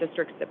the Park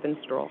District Sip and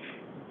Stroll.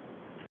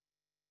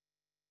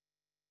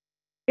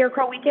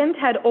 Scarecrow Weekend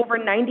had over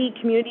 90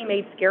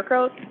 community-made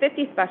scarecrows,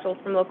 50 specials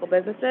from local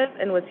businesses,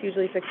 and was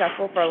hugely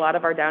successful for a lot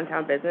of our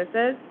downtown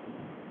businesses.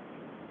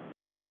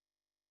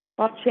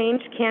 While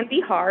change can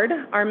be hard,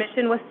 our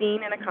mission was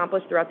seen and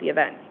accomplished throughout the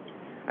event.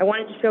 I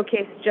wanted to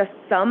showcase just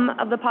some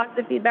of the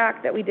positive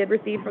feedback that we did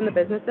receive from the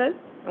businesses.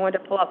 I wanted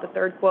to pull out the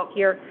third quote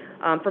here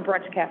from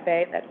Brunch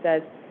Cafe that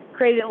says,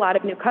 "Created a lot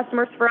of new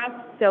customers for us.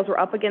 Sales were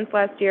up against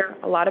last year.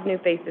 A lot of new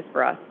faces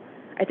for us.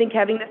 I think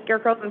having the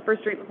scarecrows on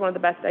First Street was one of the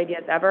best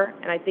ideas ever,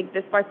 and I think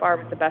this by far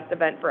was the best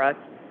event for us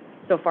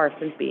so far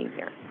since being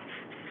here."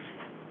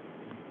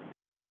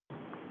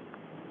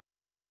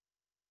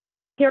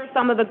 Here are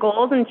some of the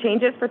goals and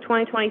changes for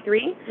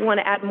 2023. We want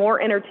to add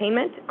more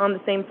entertainment on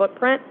the same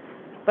footprint,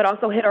 but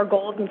also hit our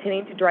goal of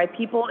continuing to drive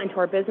people into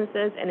our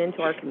businesses and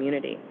into our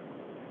community.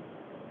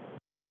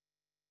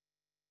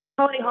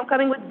 Holiday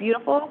Homecoming was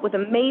beautiful with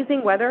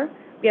amazing weather.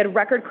 We had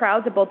record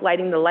crowds at both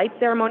lighting the light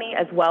ceremony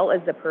as well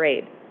as the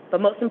parade.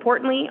 But most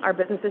importantly, our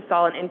businesses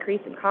saw an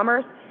increase in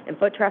commerce and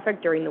foot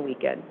traffic during the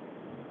weekend.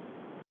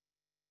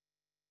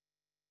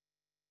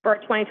 For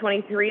our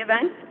 2023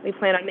 event, we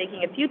plan on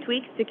making a few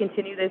tweaks to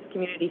continue this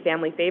community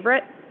family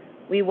favorite.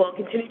 We will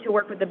continue to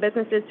work with the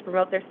businesses to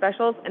promote their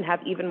specials and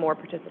have even more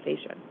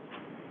participation.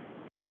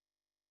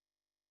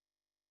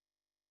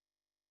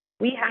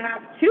 We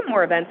have 2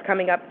 more events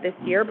coming up this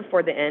year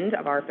before the end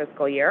of our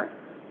fiscal year.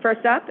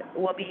 First up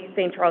will be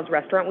St. Charles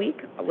Restaurant Week,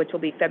 which will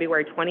be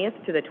February 20th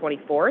to the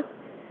 24th.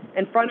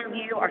 In front of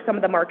you are some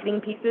of the marketing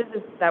pieces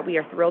that we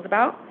are thrilled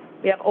about.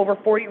 We have over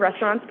 40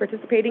 restaurants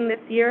participating this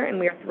year, and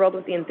we are thrilled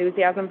with the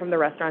enthusiasm from the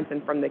restaurants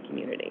and from the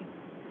community.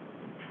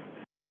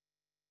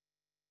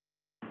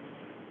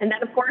 And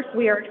then, of course,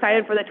 we are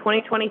excited for the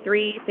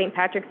 2023 St.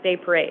 Patrick's Day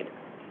Parade.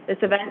 This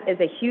event is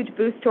a huge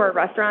boost to our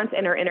restaurants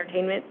and our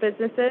entertainment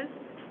businesses,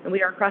 and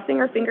we are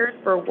crossing our fingers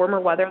for warmer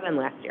weather than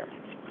last year.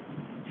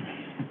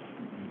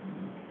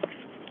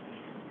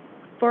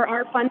 For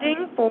our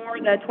funding for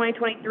the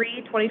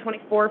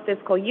 2023-2024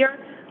 fiscal year,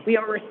 we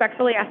are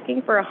respectfully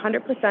asking for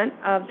 100%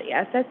 of the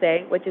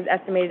SSA, which is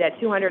estimated at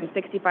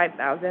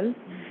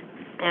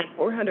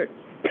 $265,400.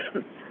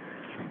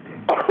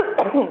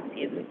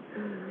 Excuse me.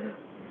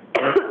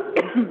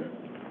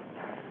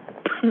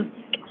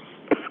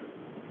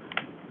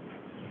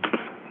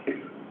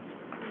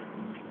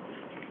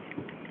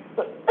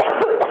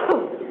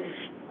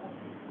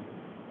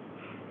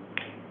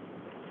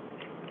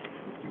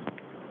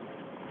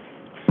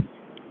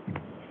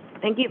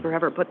 Thank you for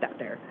whoever put that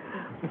there.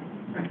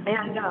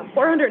 And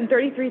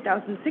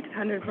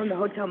 $433,600 from the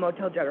Hotel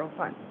Motel General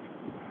Fund.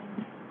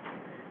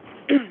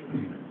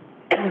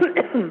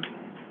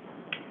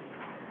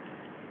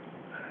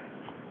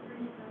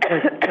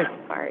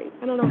 Sorry,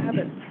 I don't know what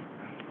happened.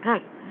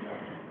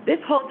 This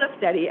holds us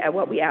steady at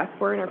what we asked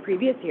for in our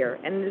previous year,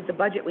 and it is the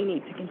budget we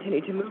need to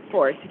continue to move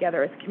forward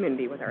together as a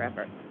community with our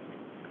efforts.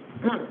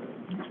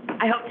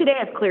 I hope today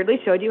I've clearly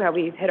showed you how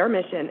we've hit our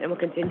mission and will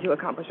continue to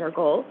accomplish our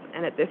goals.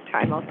 And at this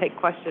time, I'll take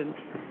questions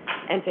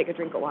and take a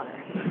drink of water.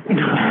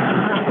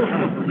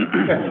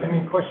 Okay,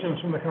 any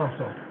questions from the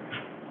council?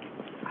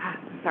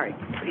 Sorry.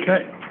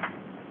 Okay.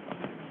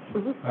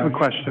 I have a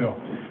question.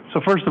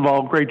 So first of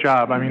all, great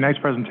job. I mean, nice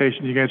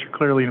presentation. You guys are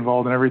clearly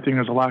involved in everything.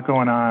 There's a lot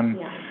going on.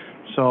 Yeah.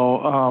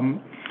 So,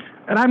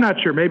 and I'm not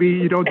sure, maybe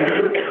you don't do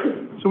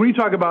so when you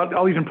talk about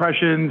all these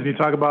impressions and you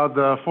talk about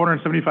the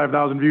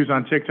 475,000 views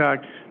on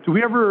TikTok, do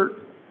we ever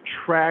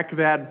track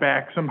that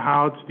back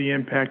somehow to the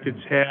impact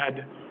it's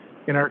had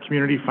in our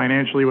community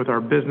financially with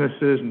our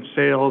businesses and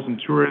sales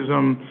and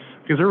tourism?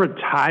 Is there a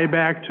tie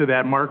back to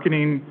that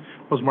marketing,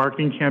 those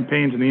marketing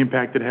campaigns and the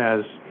impact it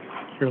has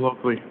here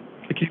locally?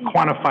 Can you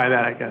quantify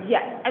that, I guess?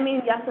 Yes, I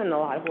mean, yes, in a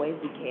lot of ways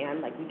we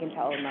can. Like, we can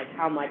tell them, like,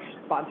 how much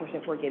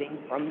sponsorship we're getting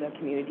from the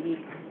community.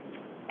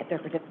 If they're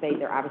participating,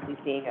 they're obviously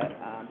seeing a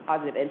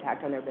positive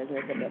impact on their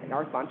business, and if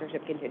our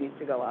sponsorship continues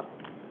to go up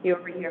year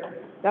over year.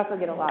 We also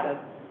get a lot of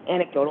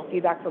anecdotal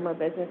feedback from our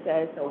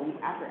businesses, so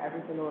after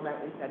every single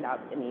event, we send out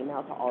an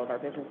email to all of our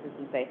businesses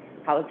and say,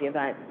 how was the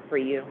event for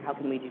you? How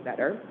can we do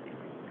better?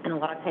 And a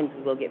lot of times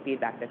we will get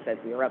feedback that says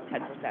we were up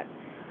 10%.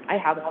 I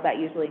have all that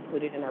usually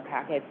included in our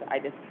packets. I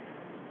just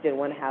didn't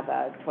want to have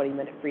a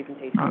 20-minute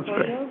presentation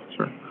for you.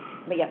 Sure.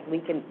 But yes,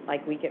 we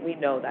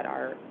know that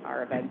our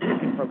events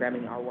and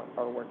programming are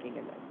working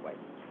in this way.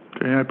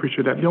 Okay, I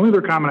appreciate that. The only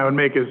other comment I would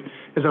make is,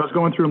 as I was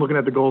going through and looking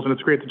at the goals, and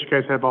it's great that you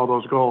guys have all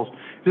those goals,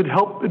 it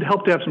helped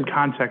to have some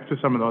context to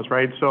some of those,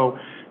 right? So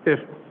if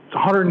it's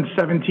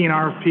 117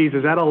 RFPs,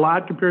 is that a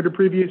lot compared to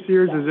previous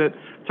years? Is it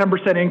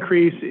 10%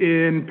 increase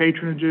in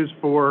patronages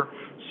for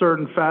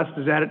certain fests?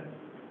 Is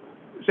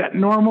that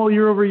normal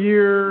year over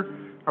year?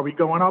 Are we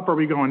going up? Are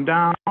we going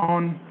down?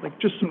 Like,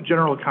 just some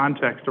general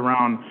context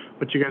around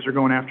what you guys are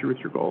going after with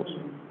your goals.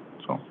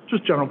 So,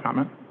 just general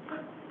comment.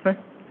 Okay?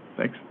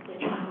 Thanks.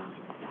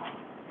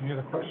 Any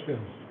other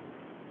questions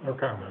or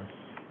comments?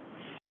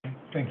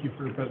 Thank you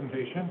for your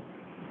presentation.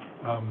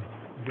 We're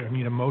going to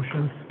need a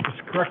motion.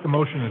 Just correct, the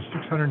motion is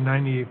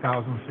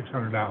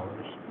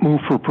 $698,600. Move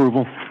for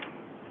approval.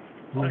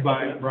 Moved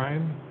by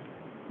Brian.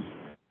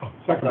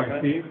 Second by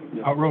Steve.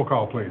 Roll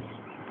call, please.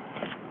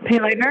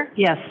 Leitner?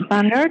 Yes.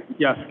 Bondard?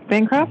 Yes.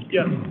 Bancroft?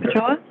 Yes.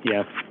 Petrola?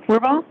 Yes.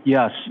 Wirball?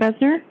 Yes.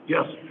 Besner?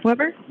 Yes.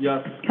 Weber?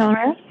 Yes.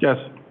 Calderas? Yes.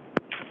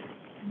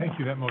 Thank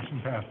you, that motion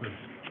passes.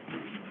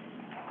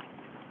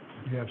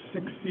 We have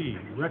 6C,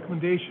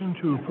 recommendation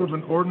to approve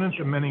an ordinance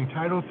amending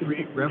Title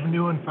III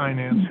Revenue and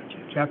Finance,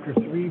 Chapter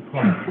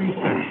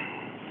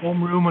 3.36,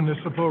 Home Rule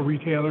Municipal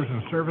Retailers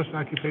and Service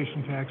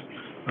Occupation Tax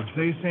of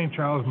St.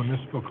 Charles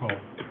Municipal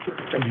Code.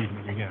 Good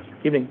evening again.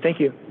 Evening, thank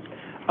you.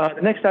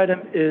 The next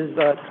item is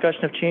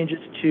discussion of changes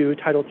to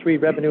Title III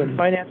Revenue and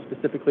Finance,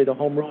 specifically the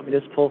Home Rule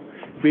Municipal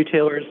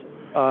Retailers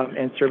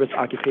and Service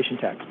Occupation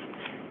Tax.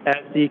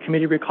 As the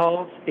committee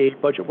recalls, a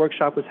budget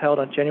workshop was held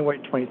on January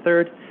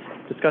 23rd,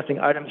 discussing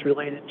items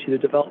related to the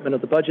development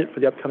of the budget for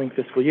the upcoming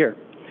fiscal year.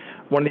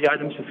 One of the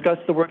items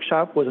discussed at the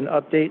workshop was an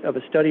update of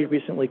a study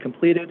recently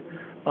completed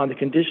on the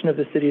condition of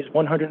the city's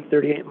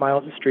 138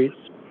 miles of streets.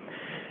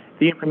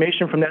 The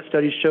information from that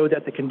study showed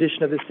that the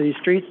condition of the city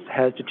streets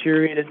has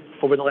deteriorated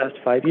over the last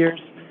 5 years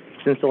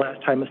since the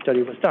last time a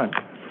study was done.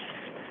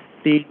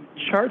 The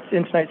charts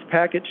in tonight's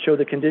packet show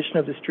the condition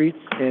of the streets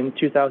in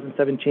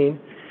 2017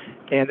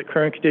 and the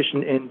current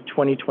condition in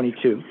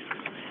 2022.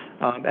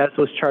 As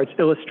those charts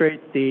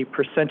illustrate, the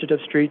percentage of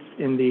streets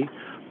in the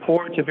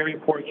poor to very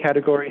poor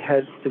category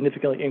has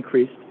significantly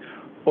increased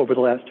over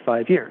the last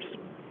 5 years.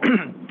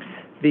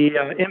 The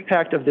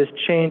impact of this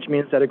change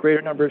means that a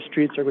greater number of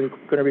streets are going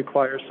to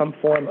require some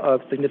form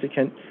of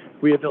significant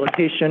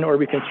rehabilitation or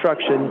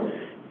reconstruction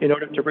in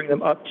order to bring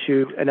them up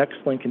to an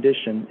excellent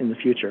condition in the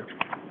future.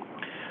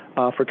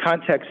 For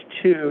context,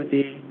 too,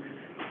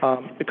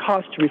 the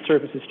cost to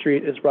resurface a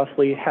street is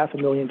roughly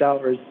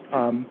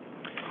 $500,000,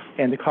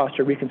 and the cost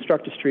to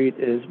reconstruct a street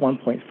is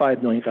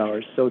 $1.5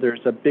 million. So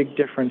there's a big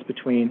difference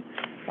between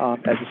as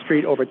the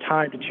street over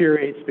time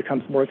deteriorates,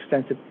 becomes more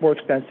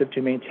expensive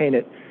to maintain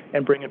it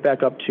and bring it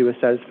back up to a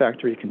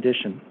satisfactory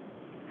condition.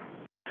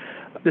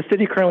 The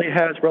city currently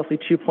has roughly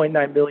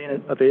 $2.9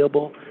 million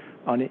available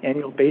on an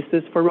annual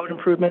basis for road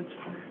improvements.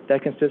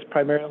 That consists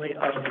primarily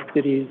of the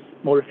city's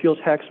motor fuel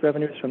tax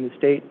revenues from the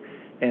state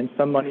and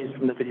some monies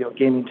from the video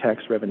gaming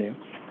tax revenue.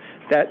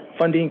 That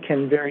funding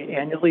can vary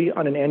annually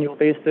on an annual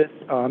basis.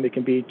 It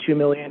can be $2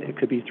 million, it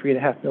could be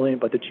 $3.5 million,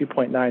 but the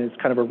 2.9 is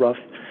kind of a rough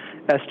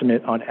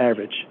estimate on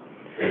average.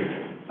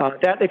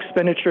 That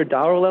expenditure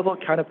dollar level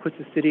kind of puts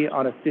the city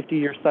on a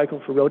 50-year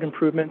cycle for road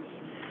improvements,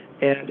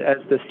 and as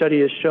the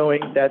study is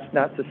showing, that's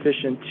not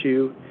sufficient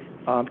to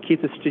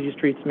keep the city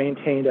streets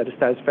maintained at a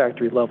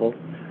satisfactory level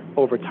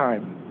over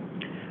time.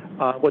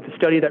 What the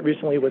study that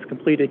recently was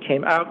completed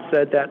came out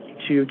said that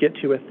to get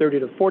to a 30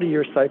 to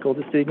 40-year cycle,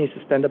 the city needs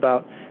to spend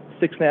about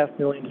 $6.5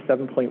 million to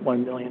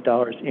 $7.1 million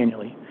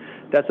annually.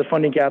 That's a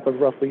funding gap of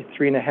roughly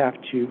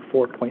 $3.5 to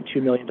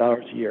 $4.2 million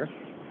a year.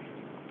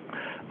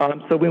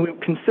 So when we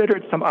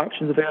considered some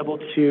options available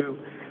to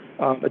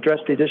address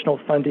the additional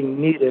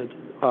funding needed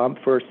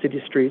for city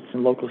streets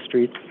and local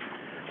streets,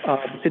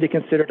 the city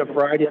considered a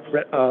variety of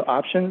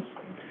options.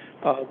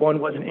 One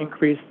was an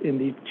increase in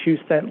the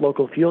 2-cent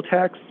local fuel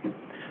tax.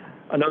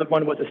 Another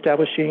one was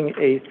establishing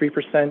a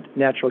 3%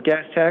 natural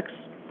gas tax,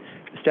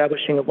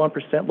 establishing a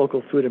 1%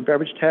 local food and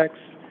beverage tax,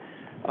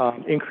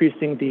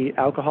 increasing the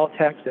alcohol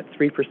tax at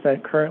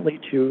 3% currently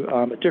to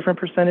a different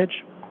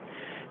percentage,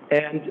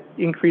 and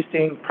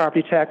increasing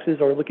property taxes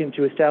or looking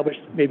to establish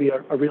maybe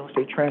a real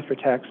estate transfer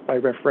tax by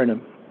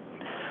referendum.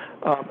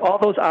 All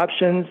those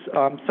options,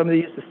 some of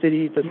these the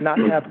city does not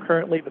have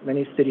currently, but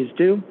many cities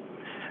do.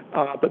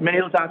 But many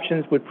of those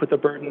options would put the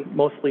burden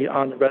mostly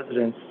on the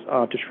residents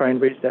to try and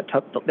raise that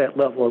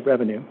level of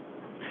revenue.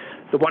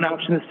 The one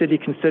option the city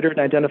considered and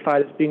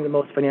identified as being the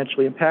most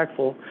financially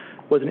impactful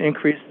was an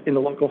increase in the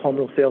local home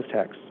rule sales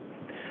tax.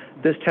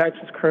 This tax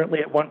is currently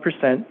at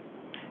 1%,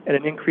 and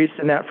an increase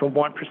in that from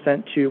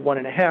 1% to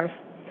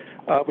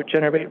 1.5% would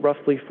generate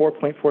roughly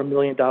 $4.4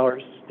 million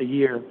a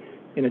year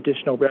in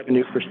additional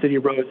revenue for city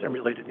roads and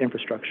related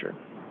infrastructure.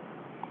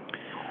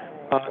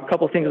 A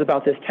couple of things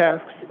about this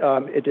tax.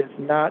 It is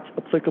not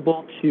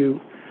applicable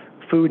to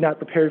food not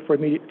prepared for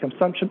immediate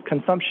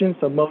consumption.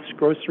 So most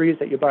groceries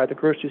that you buy at the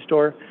grocery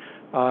store,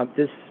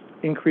 this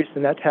increase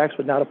in that tax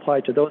would not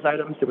apply to those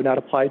items. It would not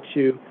apply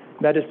to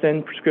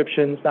medicine,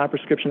 prescriptions,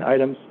 non-prescription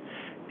items,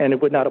 and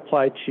it would not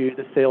apply to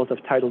the sales of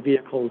titled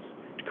vehicles,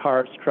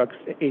 cars, trucks,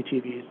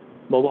 ATVs,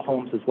 mobile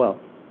homes as well.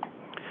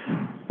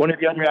 One of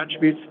the other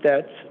attributes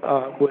that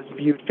was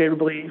viewed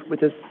favorably with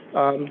this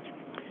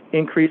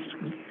increase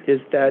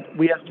is that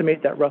we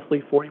estimate that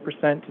roughly 40%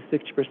 to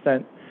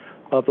 60%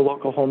 of the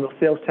local home rule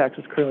sales tax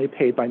is currently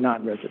paid by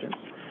non-residents.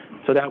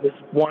 So that was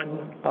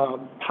one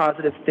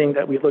positive thing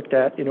that we looked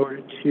at in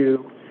order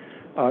to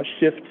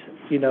shift,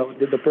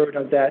 the burden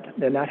of that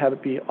and not have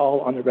it be all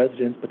on the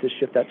residents, but to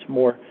shift that to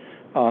more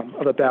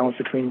of a balance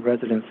between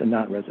residents and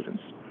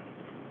non-residents.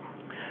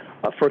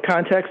 For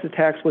context, the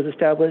tax was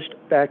established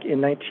back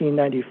in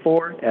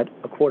 1994 at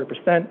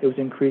 0.25%. It was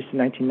increased in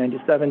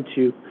 1997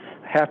 to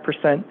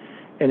 0.5%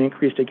 and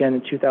increased again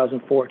in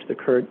 2004 to the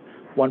current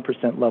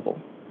 1% level.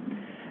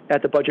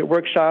 At the budget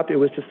workshop, it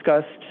was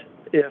discussed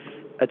if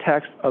a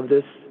tax of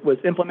this was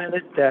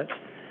implemented, that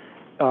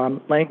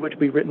language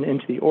be written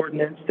into the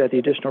ordinance that the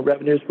additional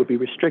revenues would be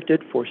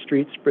restricted for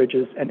streets,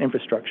 bridges, and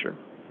infrastructure.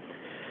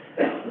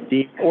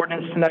 The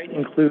ordinance tonight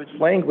includes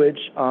language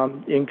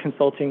in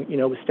consulting,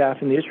 with staff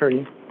and the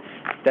attorney,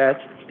 that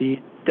the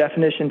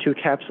definition to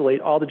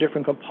encapsulate all the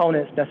different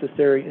components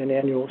necessary in an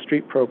annual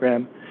street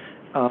program,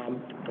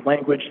 the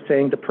language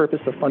saying the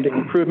purpose of funding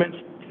improvements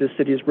to the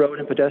city's road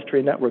and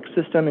pedestrian network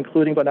system,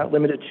 including but not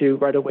limited to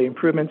right-of-way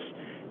improvements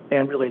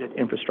and related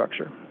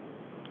infrastructure.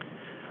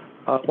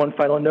 One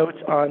final note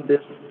on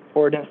this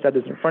ordinance that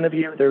is in front of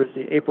you. There is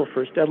the April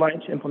 1st deadline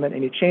to implement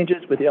any changes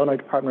with the Illinois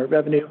Department of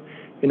Revenue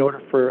in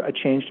order for a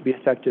change to be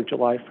effective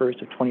July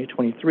 1st of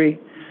 2023.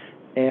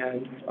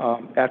 And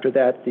after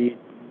that, the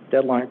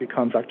deadline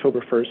becomes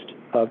October 1st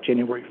of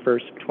January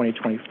 1st,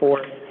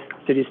 2024.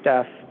 City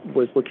staff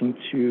was looking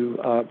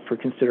to, for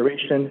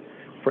consideration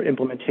for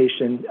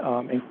implementation,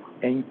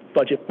 and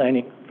budget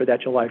planning for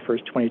that July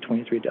 1st,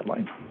 2023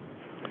 deadline.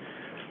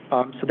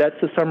 So that's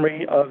the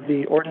summary of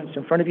the ordinance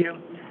in front of you,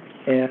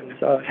 and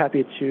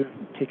happy to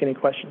take any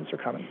questions or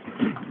comments.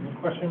 Any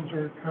questions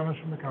or comments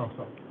from the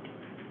council?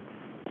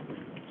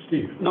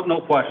 Steve?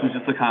 No questions,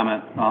 just a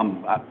comment.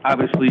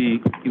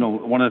 Obviously,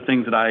 one of the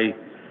things that I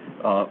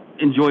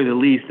enjoy the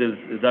least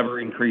is ever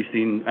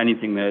increasing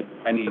anything that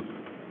any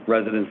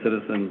resident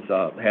citizens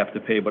have to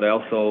pay, but I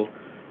also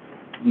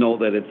know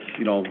that it's,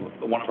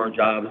 one of our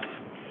jobs,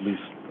 at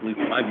least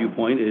from my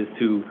viewpoint, is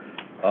to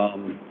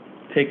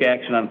take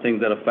action on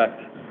things that affect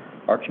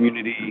our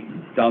community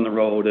down the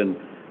road and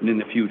in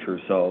the future.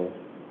 So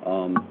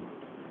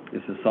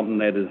this is something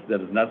that is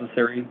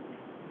necessary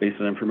based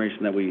on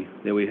information that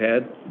we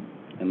had,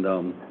 and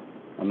I'm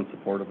in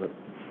support of it.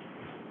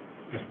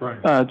 Yes,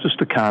 Brian. Just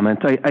a comment.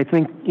 I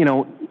think,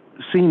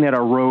 seeing that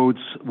our roads,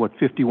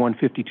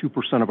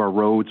 52% of our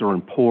roads are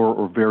in poor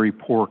or very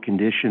poor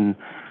condition,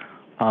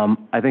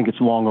 I think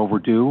it's long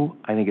overdue.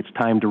 I think it's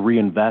time to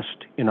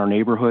reinvest in our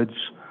neighborhoods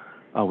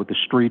with the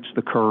streets,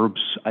 the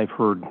curbs. I've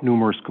heard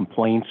numerous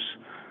complaints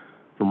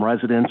from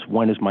residents.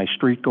 When is my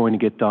street going to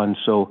get done?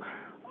 So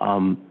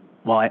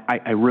while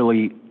I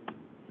really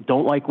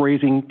don't like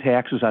raising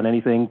taxes on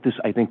anything,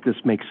 I think this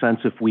makes sense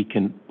if we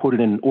can put it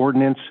in an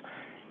ordinance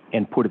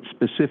and put it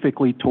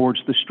specifically towards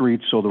the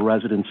streets so the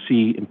residents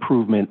see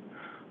improvement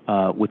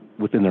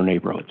within their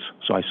neighborhoods.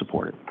 So I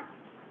support it.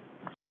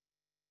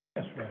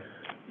 Yes, right.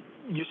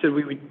 You said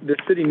the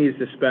city needs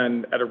to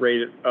spend at a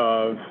rate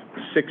of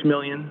 $6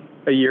 million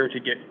a year to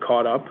get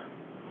caught up.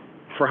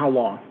 For how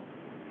long?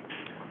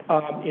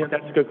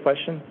 That's a good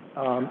question.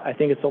 I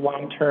think it's a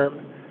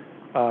long-term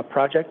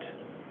project.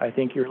 I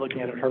think you're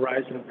looking at a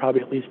horizon of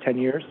probably at least 10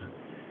 years.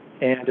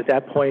 And at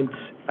that point,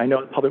 I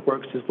know Public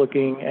Works is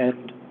looking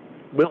and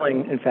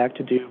willing, in fact,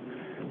 to do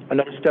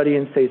another study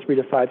in, say, 3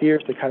 to 5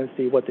 years to kind of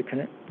see what the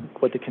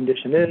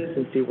condition is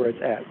and see where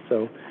it's at.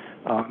 So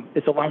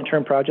it's a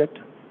long-term project.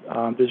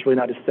 There's really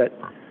not a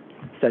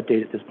set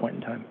date at this point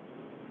in time.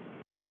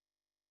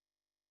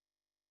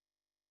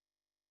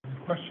 Any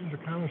questions or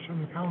comments from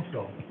the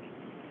council?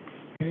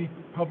 Any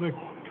public?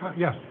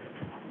 Yes.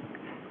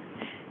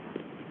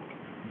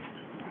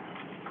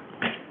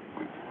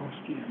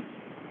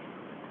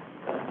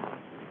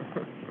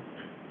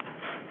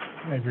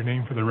 Can I have your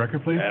name for the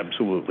record, please?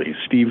 Absolutely.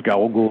 Steve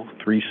Gaugle,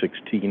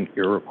 316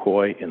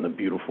 Iroquois in the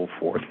beautiful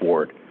 4th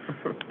Ward.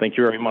 Thank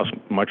you very much,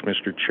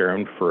 Mr.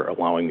 Chairman, for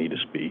allowing me to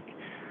speak.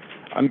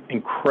 I'm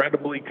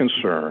incredibly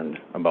concerned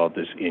about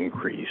this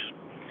increase.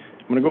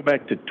 I'm going to go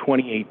back to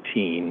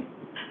 2018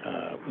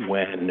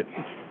 when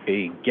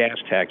a gas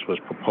tax was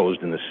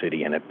proposed in the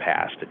city and it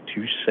passed, a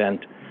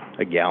 2-cent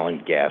a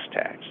gallon gas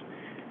tax.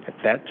 At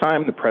that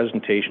time, the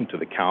presentation to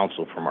the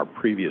council from our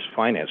previous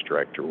finance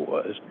director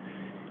was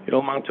it'll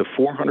amount to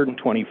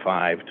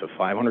 $425,000 to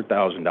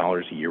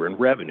 $500,000 a year in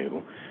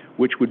revenue,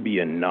 which would be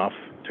enough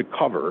to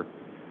cover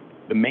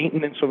the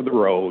maintenance of the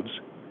roads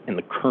in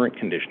the current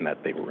condition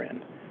that they were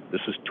in.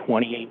 This is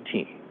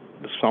 2018,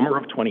 the summer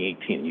of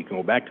 2018. You can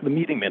go back to the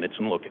meeting minutes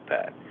and look at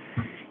that.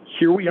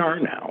 Here we are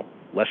now,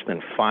 less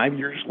than 5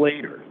 years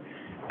later,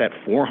 that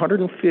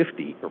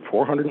 $450,000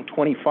 or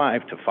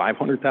 $425,000 to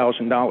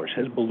 $500,000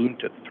 has ballooned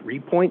to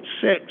 $3.6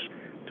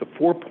 to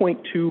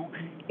 $4.2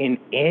 in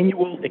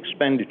annual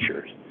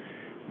expenditures.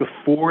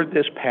 Before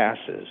this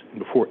passes, and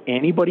before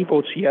anybody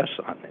votes yes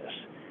on this,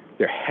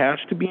 there has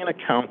to be an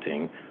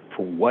accounting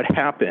for what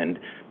happened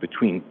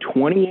between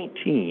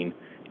 2018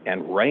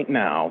 and right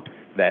now,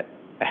 that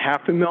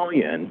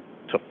 $500,000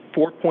 to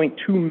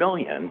 $4.2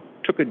 million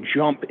took a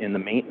jump in the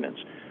maintenance.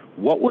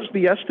 What was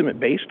the estimate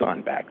based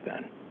on back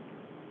then?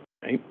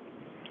 Right?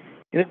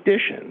 In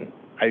addition,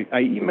 I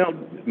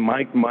emailed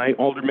my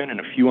alderman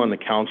and a few on the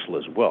council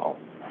as well.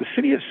 The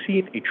city has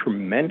seen a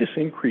tremendous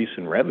increase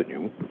in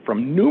revenue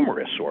from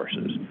numerous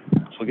sources.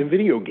 Let's look at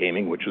video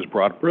gaming, which was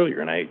brought up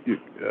earlier, and I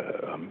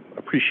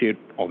appreciate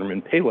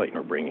Alderman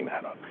Payleitner bringing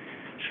that up.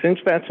 Since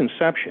that's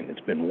inception, it's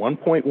been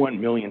 $1.1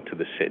 million to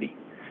the city.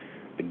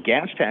 The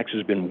gas tax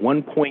has been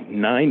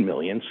 $1.9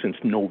 million since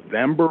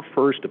November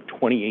 1st of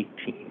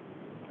 2018.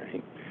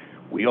 Right?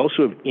 We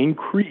also have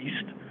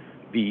increased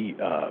the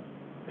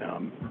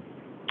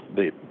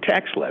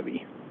tax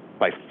levy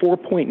by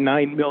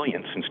 $4.9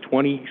 million since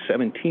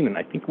 2017, and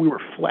I think we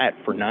were flat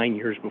for 9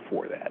 years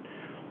before that.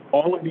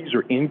 All of these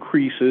are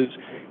increases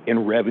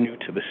in revenue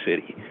to the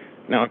city.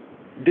 Now,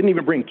 didn't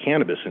even bring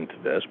cannabis into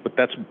this, but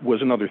that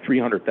was another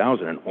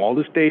 $300,000, and all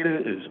this data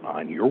is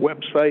on your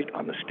website,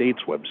 on the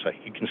state's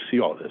website. You can see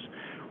all this.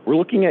 We're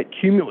looking at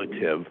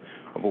cumulative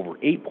of over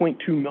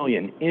 $8.2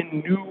 million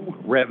in new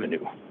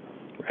revenue,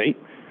 right?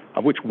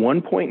 Of which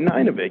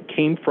 1.9 of it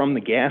came from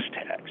the gas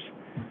tax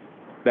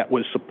that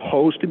was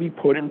supposed to be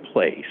put in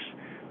place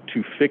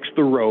to fix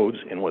the roads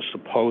and was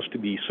supposed to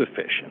be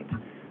sufficient.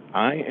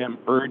 I am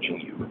urging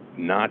you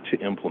not to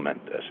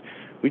implement this.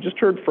 We just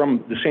heard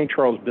from the St.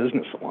 Charles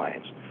Business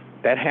Alliance.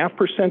 That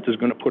 0.5% is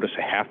going to put us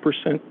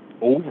 0.5%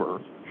 over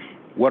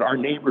what our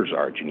neighbors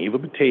are. Geneva,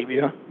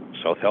 Batavia,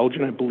 South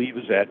Elgin, I believe,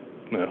 is at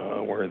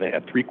where they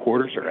have 3/4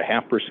 or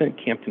 0.5%.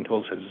 Campton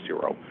Hills has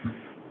 0.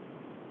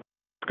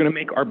 It's going to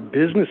make our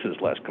businesses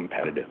less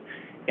competitive.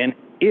 And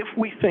if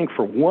we think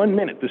for 1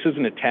 minute this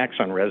isn't a tax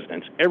on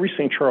residents, every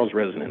St. Charles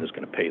resident is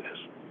going to pay this.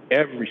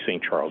 Every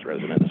St. Charles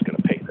resident is going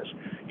to pay this.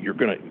 You're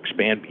going to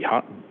expand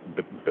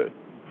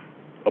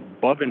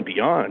above and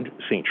beyond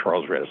St.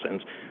 Charles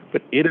residents,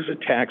 but it is a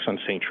tax on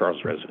St.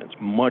 Charles residents,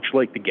 much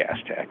like the gas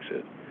tax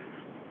is.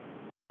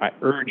 I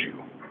urge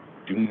you,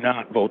 do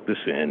not vote this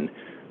in.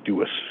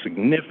 Do a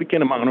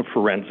significant amount of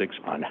forensics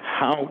on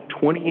how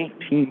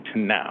 2018 to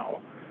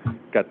now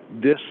got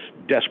this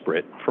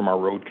desperate from our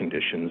road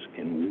conditions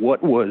and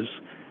what was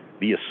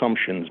the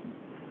assumptions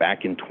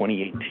back in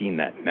 2018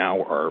 that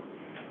now are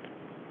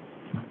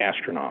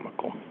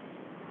astronomical.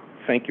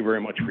 Thank you very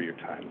much for your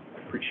time. I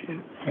appreciate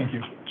it. Thank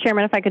you.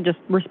 Chairman, if I could just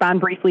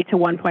respond briefly to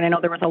one point. I know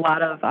there was a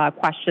lot of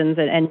questions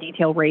and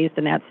detail raised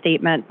in that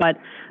statement, but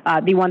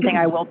the one thing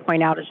I will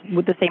point out is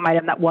with the same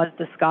item that was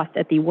discussed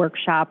at the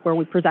workshop where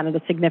we presented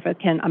a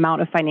significant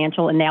amount of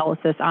financial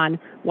analysis on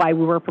why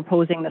we were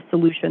proposing the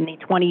solution. The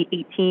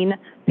 2018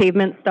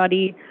 pavement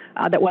study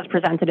that was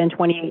presented in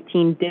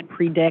 2018 did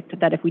predict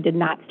that if we did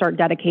not start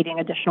dedicating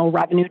additional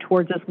revenue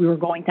towards this, we were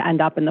going to end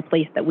up in the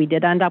place that we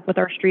did end up with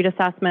our street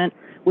assessment,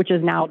 which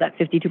is now that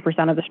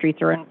 52% of the streets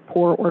are in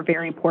poor or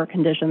very poor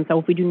condition. So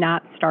if we do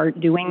not start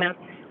doing this,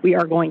 we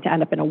are going to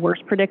end up in a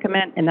worse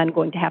predicament and then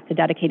going to have to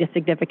dedicate a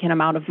significant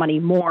amount of money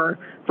more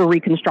for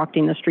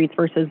reconstructing the streets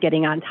versus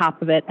getting on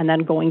top of it and then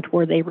going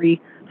towards a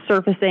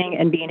resurfacing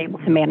and being able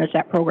to manage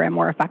that program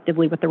more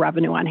effectively with the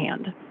revenue on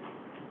hand.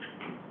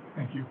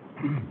 Thank you.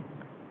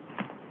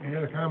 Any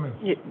other comments?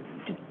 Yeah,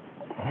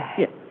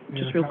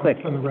 just real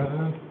quick. From the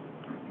residents?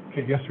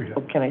 Okay, yes, Rita.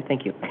 Oh, can I?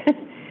 Thank you.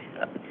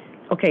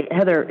 Okay,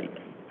 Heather,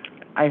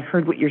 I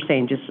heard what you're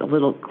saying, just a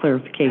little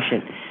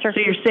clarification. Sure. So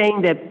you're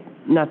saying that,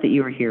 not that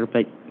you were here,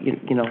 but,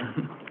 you know,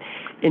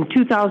 in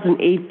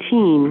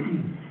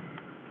 2018,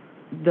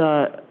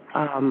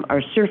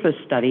 our surface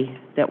study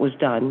that was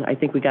done, I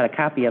think we got a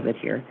copy of it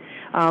here,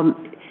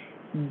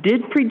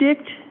 did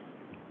predict?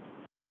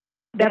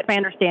 That's my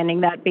understanding,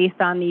 that based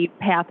on the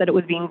path that it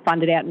was being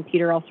funded at, and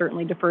Peter, I'll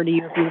certainly defer to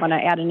you if you want to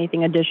add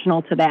anything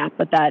additional to that,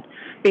 but that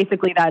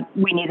basically that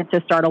we needed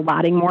to start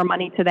allotting more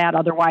money to that,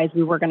 otherwise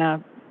we were going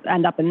to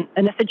end up in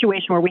a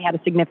situation where we had a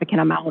significant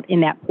amount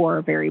in that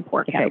poor, very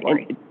poor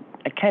category. And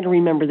I kind of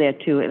remember that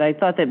too, and I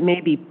thought that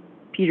maybe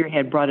Peter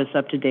had brought us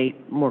up to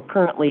date more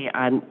currently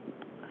on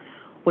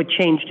what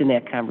changed in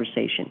that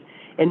conversation.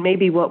 And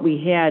maybe what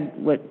we had,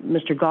 what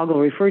Mr. Goggle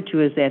referred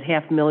to as that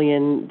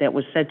 $500,000 that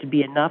was said to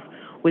be enough,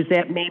 was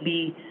that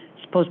maybe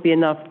supposed to be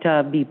enough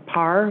to be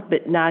par,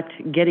 but not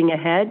getting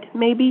ahead,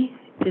 maybe?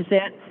 Is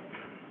that?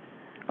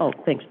 Oh,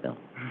 thanks, Bill.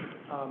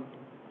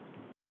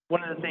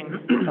 One of the things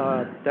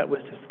that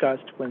was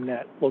discussed when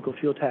that local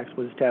fuel tax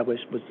was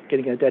established was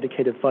getting a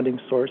dedicated funding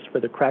source for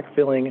the crack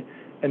filling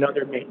and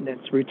other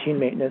maintenance, routine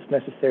maintenance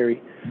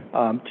necessary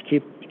to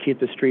keep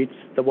the streets,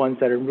 the ones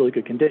that are in really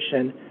good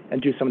condition,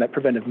 and do some of that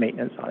preventive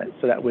maintenance on it.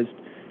 So that was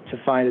to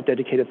find a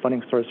dedicated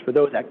funding source for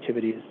those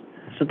activities.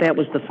 So that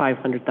was the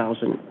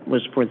 $500,000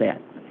 was for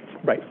that?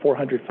 Right,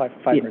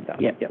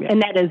 $500,000. Yeah.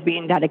 And that is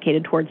being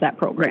dedicated towards that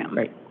program.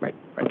 Right.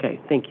 Okay,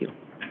 thank you.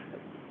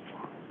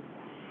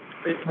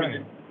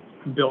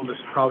 Bill, this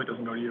probably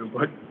doesn't go to you,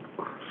 but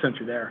since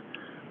you're there,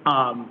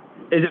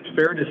 is it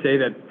fair to say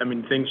that, I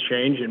mean, things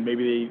change and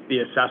maybe the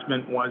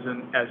assessment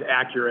wasn't as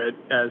accurate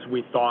as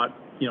we thought,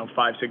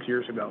 5-6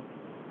 years ago?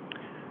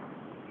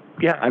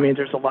 Yeah, I mean,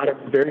 there's a lot of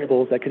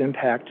variables that could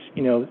impact,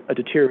 a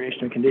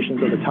deterioration in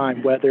conditions over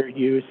time, weather,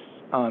 use,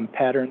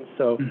 patterns.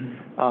 So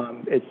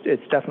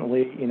it's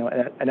definitely,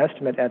 an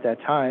estimate at that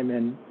time.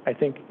 And I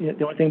think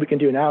the only thing we can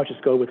do now is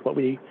just go with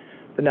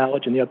the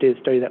knowledge and the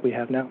updated study that we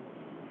have now.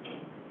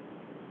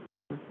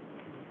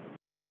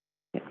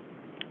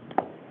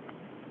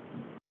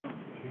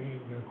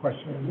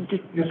 Question?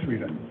 Yes,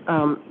 Rita.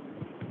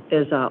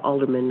 As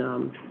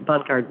Alderman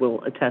Bunkard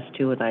will attest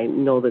to, and I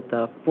know that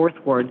the Fourth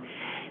Ward,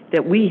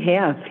 that we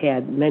have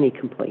had many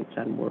complaints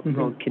on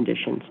road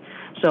conditions.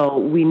 So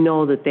we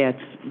know that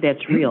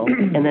that's real.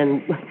 And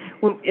then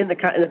in the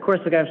course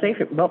of the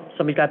conversation, well,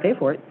 somebody's got to pay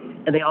for it.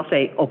 And they all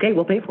say, okay,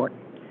 we'll pay for it.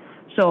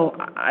 So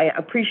I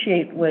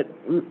appreciate what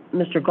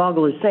Mr.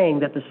 Goggle is saying,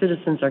 that the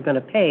citizens are going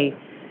to pay.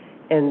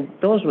 And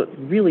those with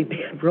really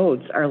bad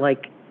roads are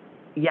like,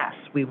 yes,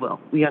 we will.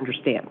 We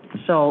understand.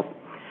 So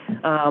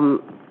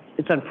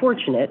it's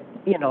unfortunate,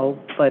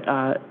 but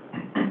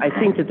I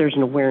think that there's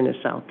an awareness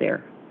out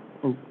there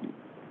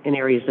in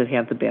areas that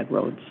have the bad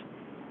roads.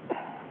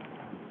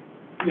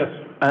 Yes.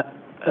 I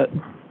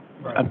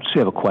just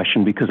have a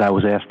question because I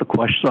was asked the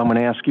question, so I'm going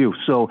to ask you.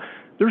 So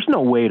there's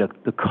no way to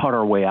cut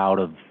our way out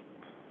of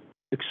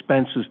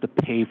expenses to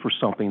pay for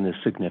something this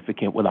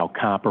significant without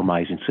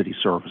compromising city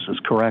services,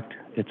 correct?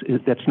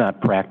 That's not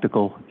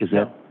practical, is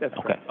that? No, that's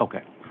okay, correct.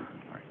 Okay.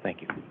 All right,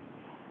 thank you.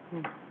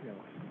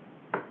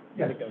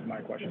 I think that was my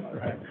question.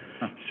 Right.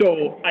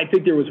 So I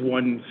think there was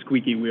one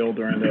squeaky wheel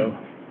during the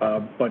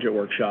budget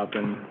workshop,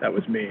 and that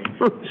was me.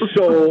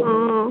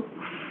 So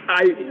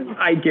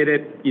I get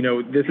it,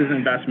 this is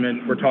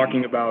investment, we're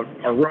talking about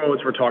our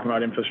roads, we're talking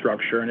about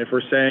infrastructure, and if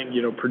we're saying,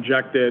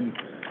 projected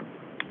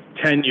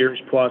 10 years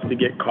plus to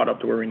get caught up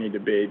to where we need to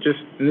be,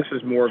 and this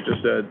is more of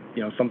just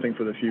something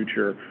for the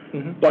future.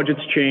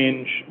 Budgets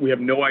change, we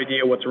have no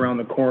idea what's around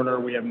the corner,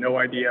 we have no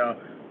idea,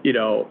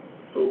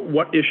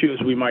 what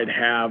issues we might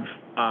have.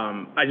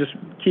 I just,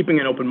 keeping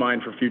an open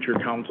mind for future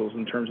councils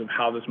in terms of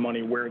how this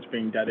money, where it's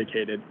being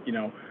dedicated,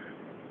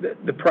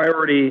 the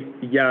priority,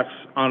 yes,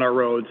 on our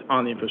roads,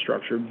 on the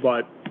infrastructure,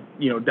 but,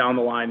 down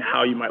the line,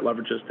 how you might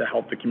leverage this to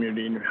help the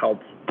community and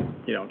help,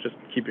 just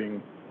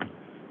keeping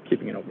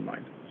an open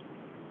mind.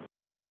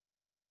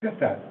 Yes,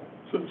 Dad.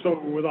 So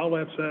with all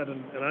that said,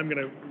 and I'm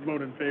going to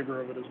vote in favor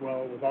of it as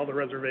well, with all the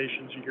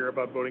reservations you hear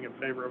about voting in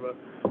favor of a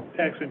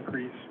tax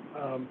increase.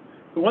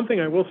 The one thing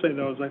I will say,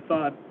 though, is I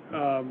thought,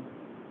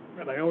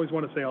 and I always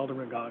want to say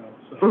Alderman Goggle,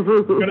 so I'm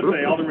going to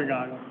say Alderman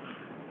Goggle.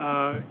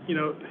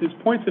 His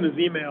points in his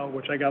email,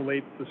 which I got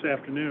late this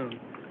afternoon,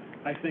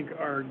 I think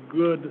are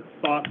good,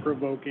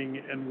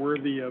 thought-provoking, and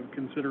worthy of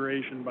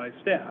consideration by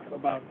staff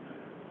about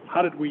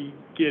how did we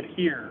get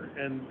here.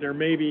 And there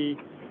may be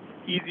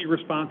easy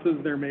responses,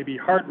 there may be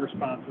hard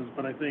responses,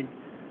 but I think,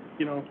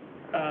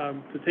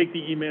 to take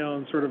the email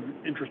and sort of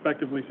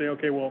introspectively say,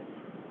 okay, well,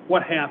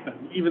 what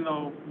happened? Even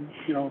though,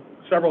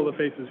 several of the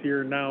faces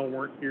here now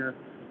weren't here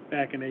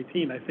back in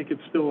 18, I think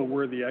it's still a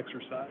worthy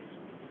exercise.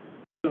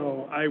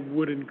 So I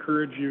would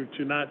encourage you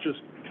to not just,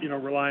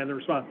 rely on the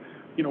response.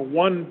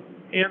 One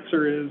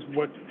answer is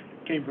what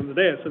came from the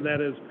dais, and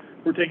that is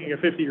we're taking a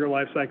 50-year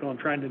life cycle and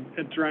trying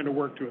to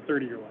work to a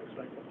 30-year life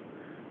cycle.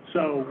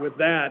 So with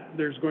that,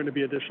 there's going to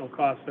be additional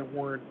costs that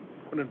weren't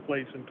put in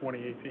place in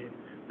 2018.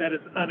 That is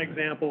an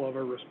example of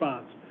a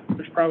response.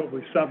 There's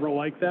probably several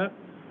like that,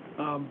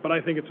 but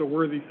I think it's a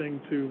worthy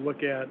thing to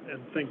look at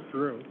and think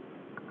through.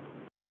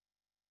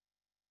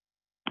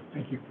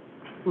 Thank you.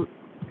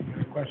 Any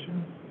other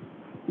questions?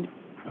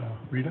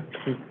 Rita?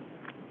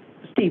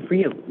 Steve, for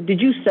you,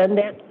 did you send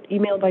that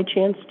email by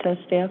chance to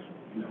staff?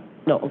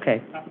 No,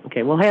 okay.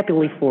 Okay, well,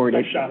 happily forward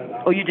it. I shot it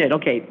out. Oh, you did?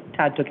 Okay.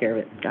 Todd took care of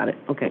it. Got it.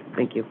 Okay,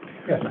 thank you.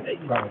 Yes,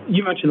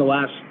 You mentioned the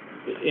last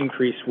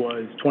increase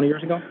was 20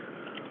 years ago?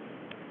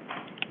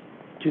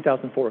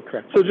 2004,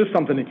 correct. So just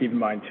something to keep in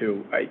mind,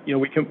 too.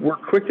 We're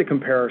quick to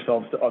compare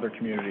ourselves to other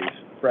communities,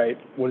 right?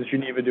 What is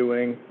Geneva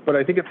doing? But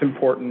I think it's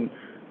important,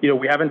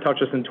 we haven't touched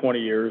this in 20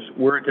 years.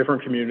 We're a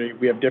different community.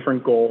 We have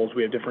different goals.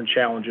 We have different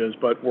challenges,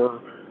 but we're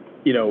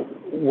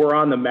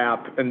on the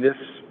map and this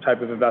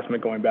type of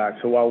investment going back.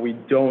 So while we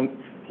don't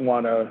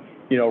want to,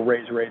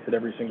 raise rates at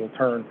every single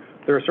turn,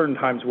 there are certain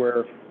times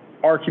where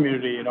our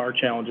community and our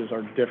challenges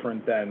are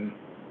different than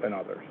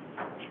others.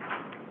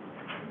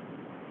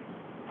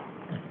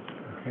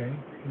 Okay.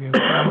 Any other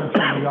comments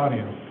from the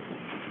audience?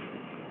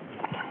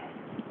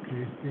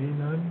 Okay, seeing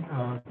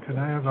none, can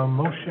I have a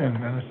motion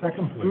and a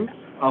second, please?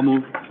 I'll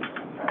move.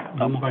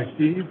 Moved by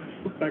Steve.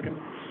 Second.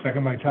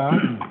 Second by Todd.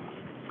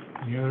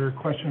 Any other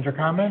questions or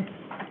comments?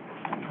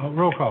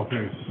 Roll call,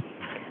 please.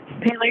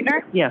 Payne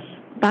Leitner? Yes.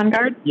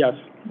 Bongard? Yes.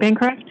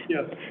 Bancroft?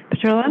 Yes.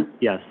 Petrola?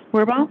 Yes.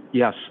 Wirball?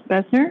 Yes.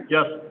 Besner?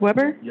 Yes.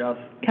 Weber? Yes.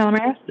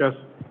 Calamarias? Yes.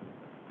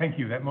 Thank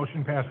you. That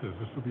motion passes.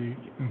 This will be,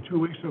 in 2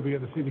 weeks, it'll be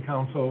at the City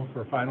Council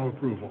for final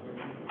approval.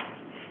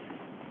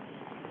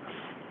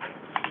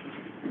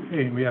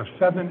 Okay, we have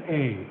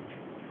 7A,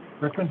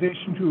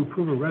 recommendation to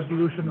approve a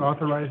resolution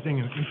authorizing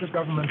an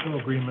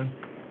intergovernmental agreement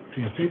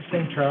between the City of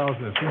St. Charles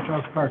and the St.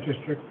 Charles Park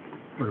District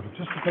for the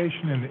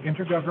participation in the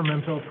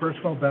Intergovernmental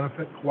Personal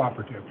Benefit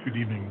Cooperative. Good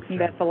evening. Sharon.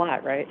 That's a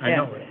lot, right? I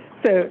know it.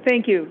 So,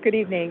 thank you. Good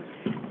evening.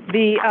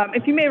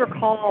 If you may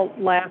recall,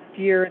 last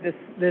year,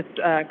 this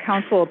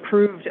council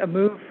approved a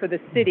move for the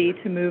city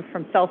to move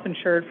from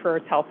self-insured for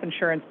its health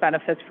insurance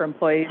benefits for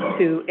employees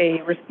to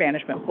a risk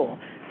management pool,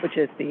 which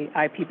is the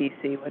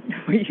IPBC, what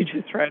you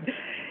just read.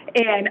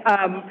 And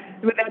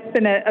that's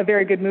been a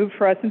very good move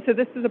for us. And so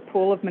this is a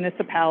pool of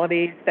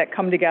municipalities that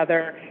come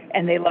together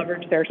and they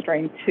leverage their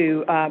strength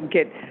to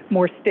get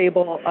more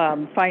stable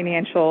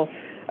financial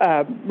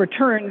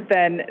returns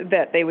than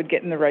that they would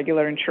get in the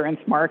regular insurance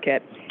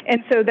market.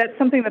 And so that's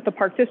something that the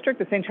Park District,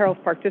 the St. Charles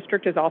Park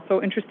District, is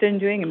also interested in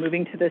doing and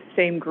moving to this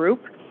same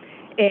group.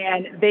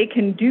 And they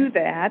can do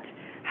that.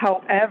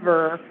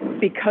 However,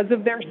 because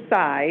of their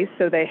size,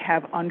 so they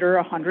have under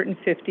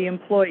 150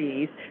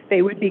 employees,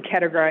 they would be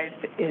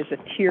categorized as a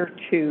Tier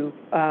 2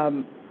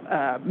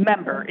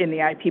 member in the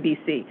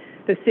IPBC.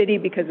 The city,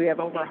 because we have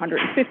over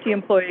 150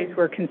 employees,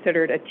 we're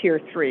considered a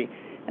Tier 3.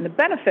 And the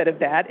benefit of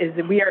that is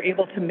that we are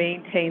able to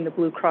maintain the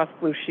Blue Cross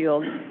Blue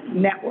Shield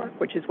network,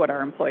 which is what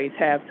our employees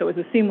have. So it's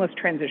a seamless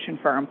transition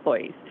for our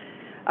employees.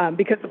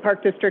 Because the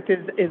Park District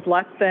is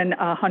less than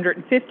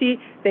 150,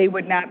 they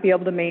would not be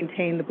able to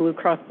maintain the Blue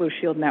Cross Blue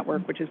Shield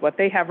network, which is what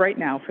they have right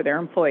now for their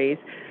employees.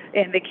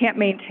 And they can't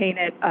maintain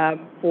it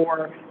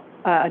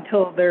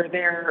until they're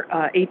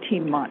there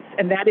 18 months.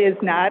 And that is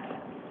not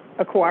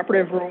a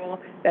cooperative rule.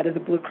 That is a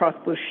Blue Cross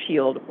Blue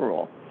Shield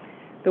rule.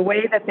 The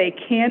way that they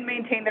can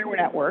maintain their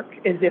network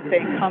is if they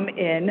come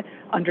in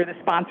under the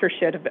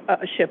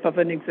sponsorship of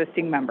an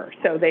existing member.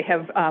 So they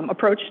have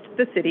approached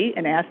the city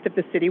and asked if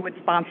the city would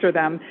sponsor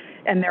them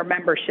and their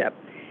membership.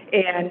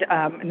 And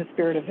in the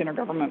spirit of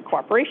intergovernmental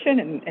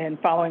cooperation and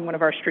following one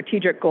of our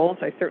strategic goals,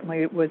 I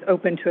certainly was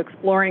open to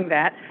exploring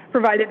that,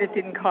 provided it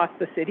didn't cost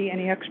the city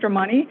any extra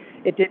money,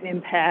 it didn't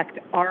impact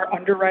our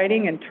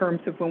underwriting in terms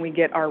of when we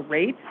get our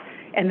rates,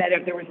 and that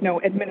there was no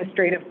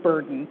administrative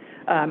burden.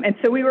 And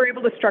so we were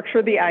able to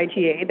structure the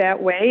IGA that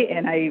way,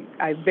 and I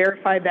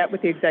verified that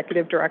with the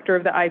executive director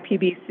of the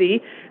IPBC,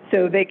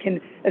 so they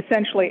can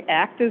essentially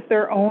act as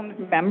their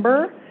own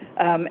member,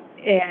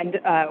 and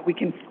we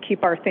can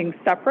keep our things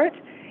separate.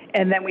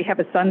 And then we have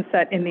a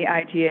sunset in the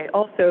IGA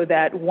also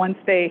that once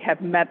they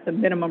have met the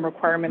minimum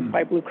requirements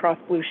by Blue Cross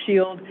Blue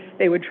Shield,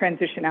 they would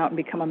transition out and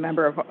become a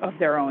member of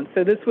their own.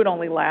 So this would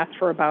only last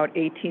for about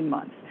 18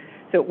 months.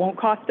 So it won't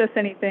cost us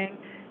anything.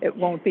 It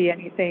won't be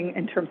anything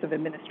in terms of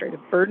administrative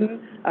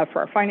burden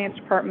for our finance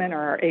department or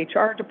our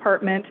HR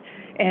department.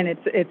 And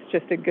it's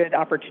just a good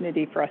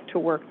opportunity for us to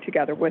work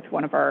together with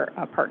one of our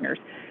partners.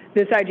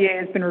 This IGA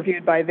has been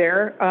reviewed by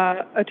their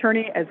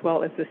attorney as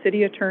well as the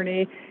city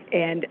attorney,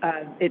 and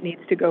it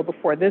needs to go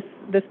before this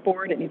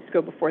board, it needs to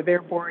go before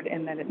their board,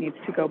 and then it needs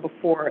to go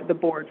before the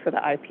board for the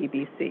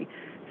IPBC.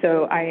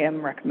 So I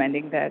am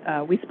recommending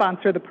that we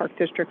sponsor the Park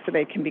District so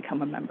they can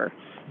become a member.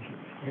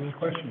 Any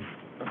questions?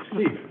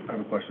 Steve? I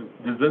have a question.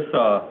 Does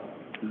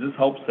this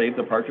help save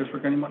the Park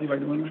District any money by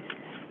doing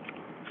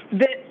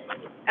this?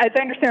 As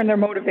I understand, their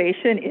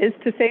motivation is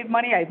to save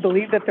money. I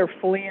believe that they're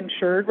fully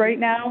insured right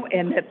now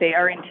and that they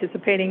are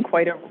anticipating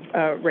quite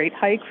a rate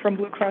hike from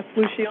Blue Cross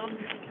Blue Shield.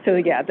 So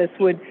yeah, this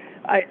would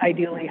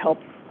ideally help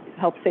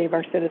save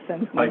our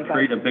citizens money. By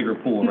create a bigger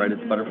pool, right?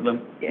 It's better for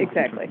them?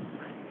 Exactly.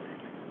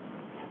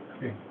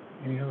 Okay.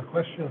 Any other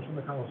questions from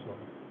the council?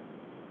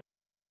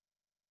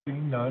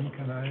 Seeing none,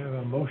 can I have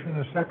a motion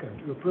and a second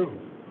to approve?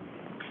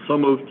 So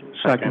moved.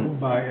 Second. Moved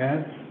by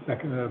Ed,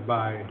 seconded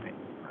by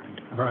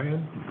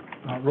Brian.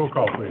 Roll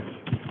call, please.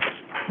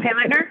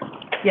 Paylighter?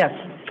 Yes.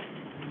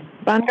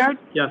 Bongard?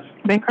 Yes.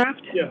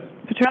 Bancroft? Yes.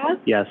 Petrella?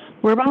 Yes.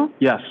 Wirball?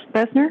 Yes.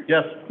 Besner?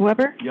 Yes.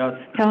 Weber? Yes.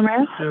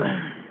 Calamaris?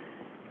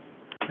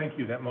 Thank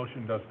you. That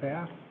motion does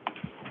pass.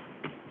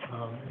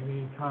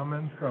 Any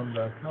comments from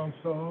the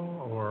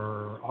council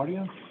or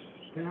audience,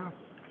 staff?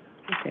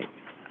 Okay,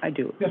 I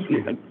do. Yes,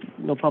 please.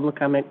 No public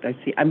comment, I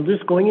see. I'm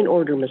just going in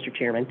order, Mr.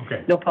 Chairman.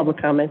 Okay. No public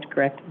comment,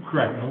 correct?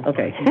 Correct. No,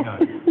 Okay. I see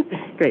none.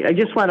 Great. I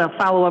just want to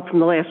follow up from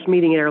the last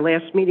meeting. At our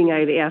last meeting, I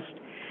had asked,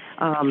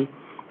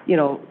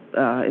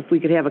 if we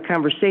could have a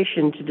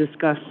conversation to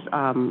discuss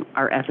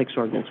our ethics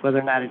ordinance, whether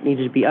or not it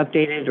needed to be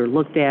updated or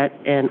looked at.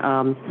 And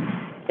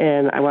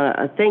I want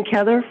to thank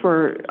Heather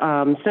for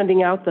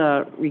sending out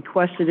the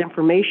requested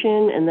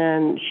information, and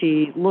then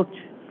she looked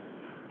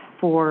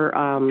for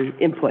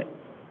input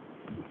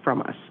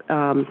from us.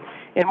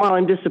 And while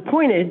I'm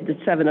disappointed that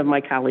 7 of my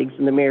colleagues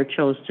and the mayor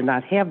chose to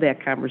not have that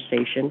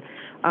conversation,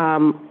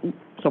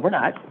 so we're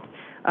not.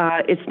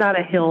 It's not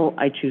a hill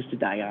I choose to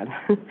die on.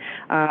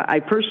 I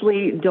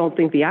personally don't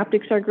think the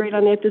optics are great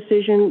on that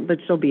decision, but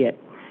so be it.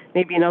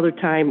 Maybe another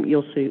time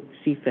you'll see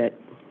fit.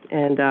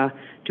 And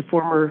to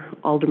former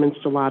Alderman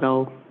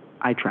Stellato,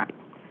 I tried.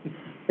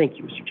 Thank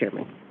you, Mr.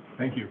 Chairman.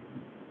 Thank you.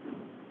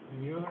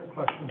 Any other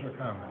questions or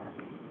comments?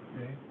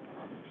 Okay.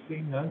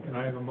 Seeing none, can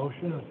I have a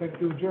motion and a second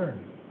to adjourn?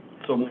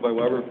 So moved by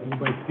Weber. Moved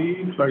by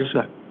Steve.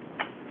 Second.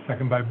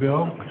 Second by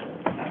Bill.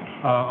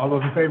 All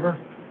those in favor?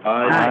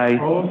 Aye.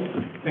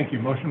 Opposed? Thank you.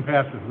 Motion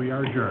passes. We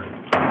are adjourned.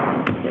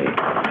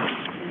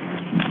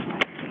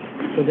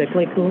 Was that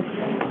quite cool?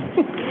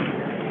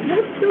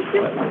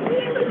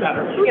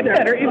 Better.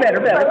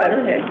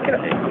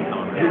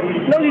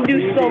 No, you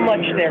do so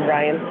much there,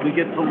 Brian. We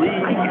get to leave.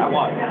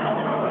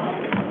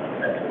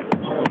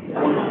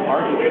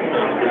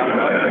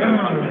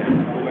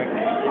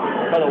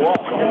 By the wall.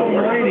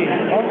 Alrighty,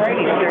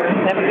 sir.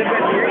 Have a good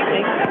rest of your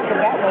evening.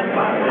 Forgot one.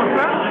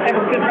 Have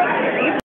a good rest of your evening.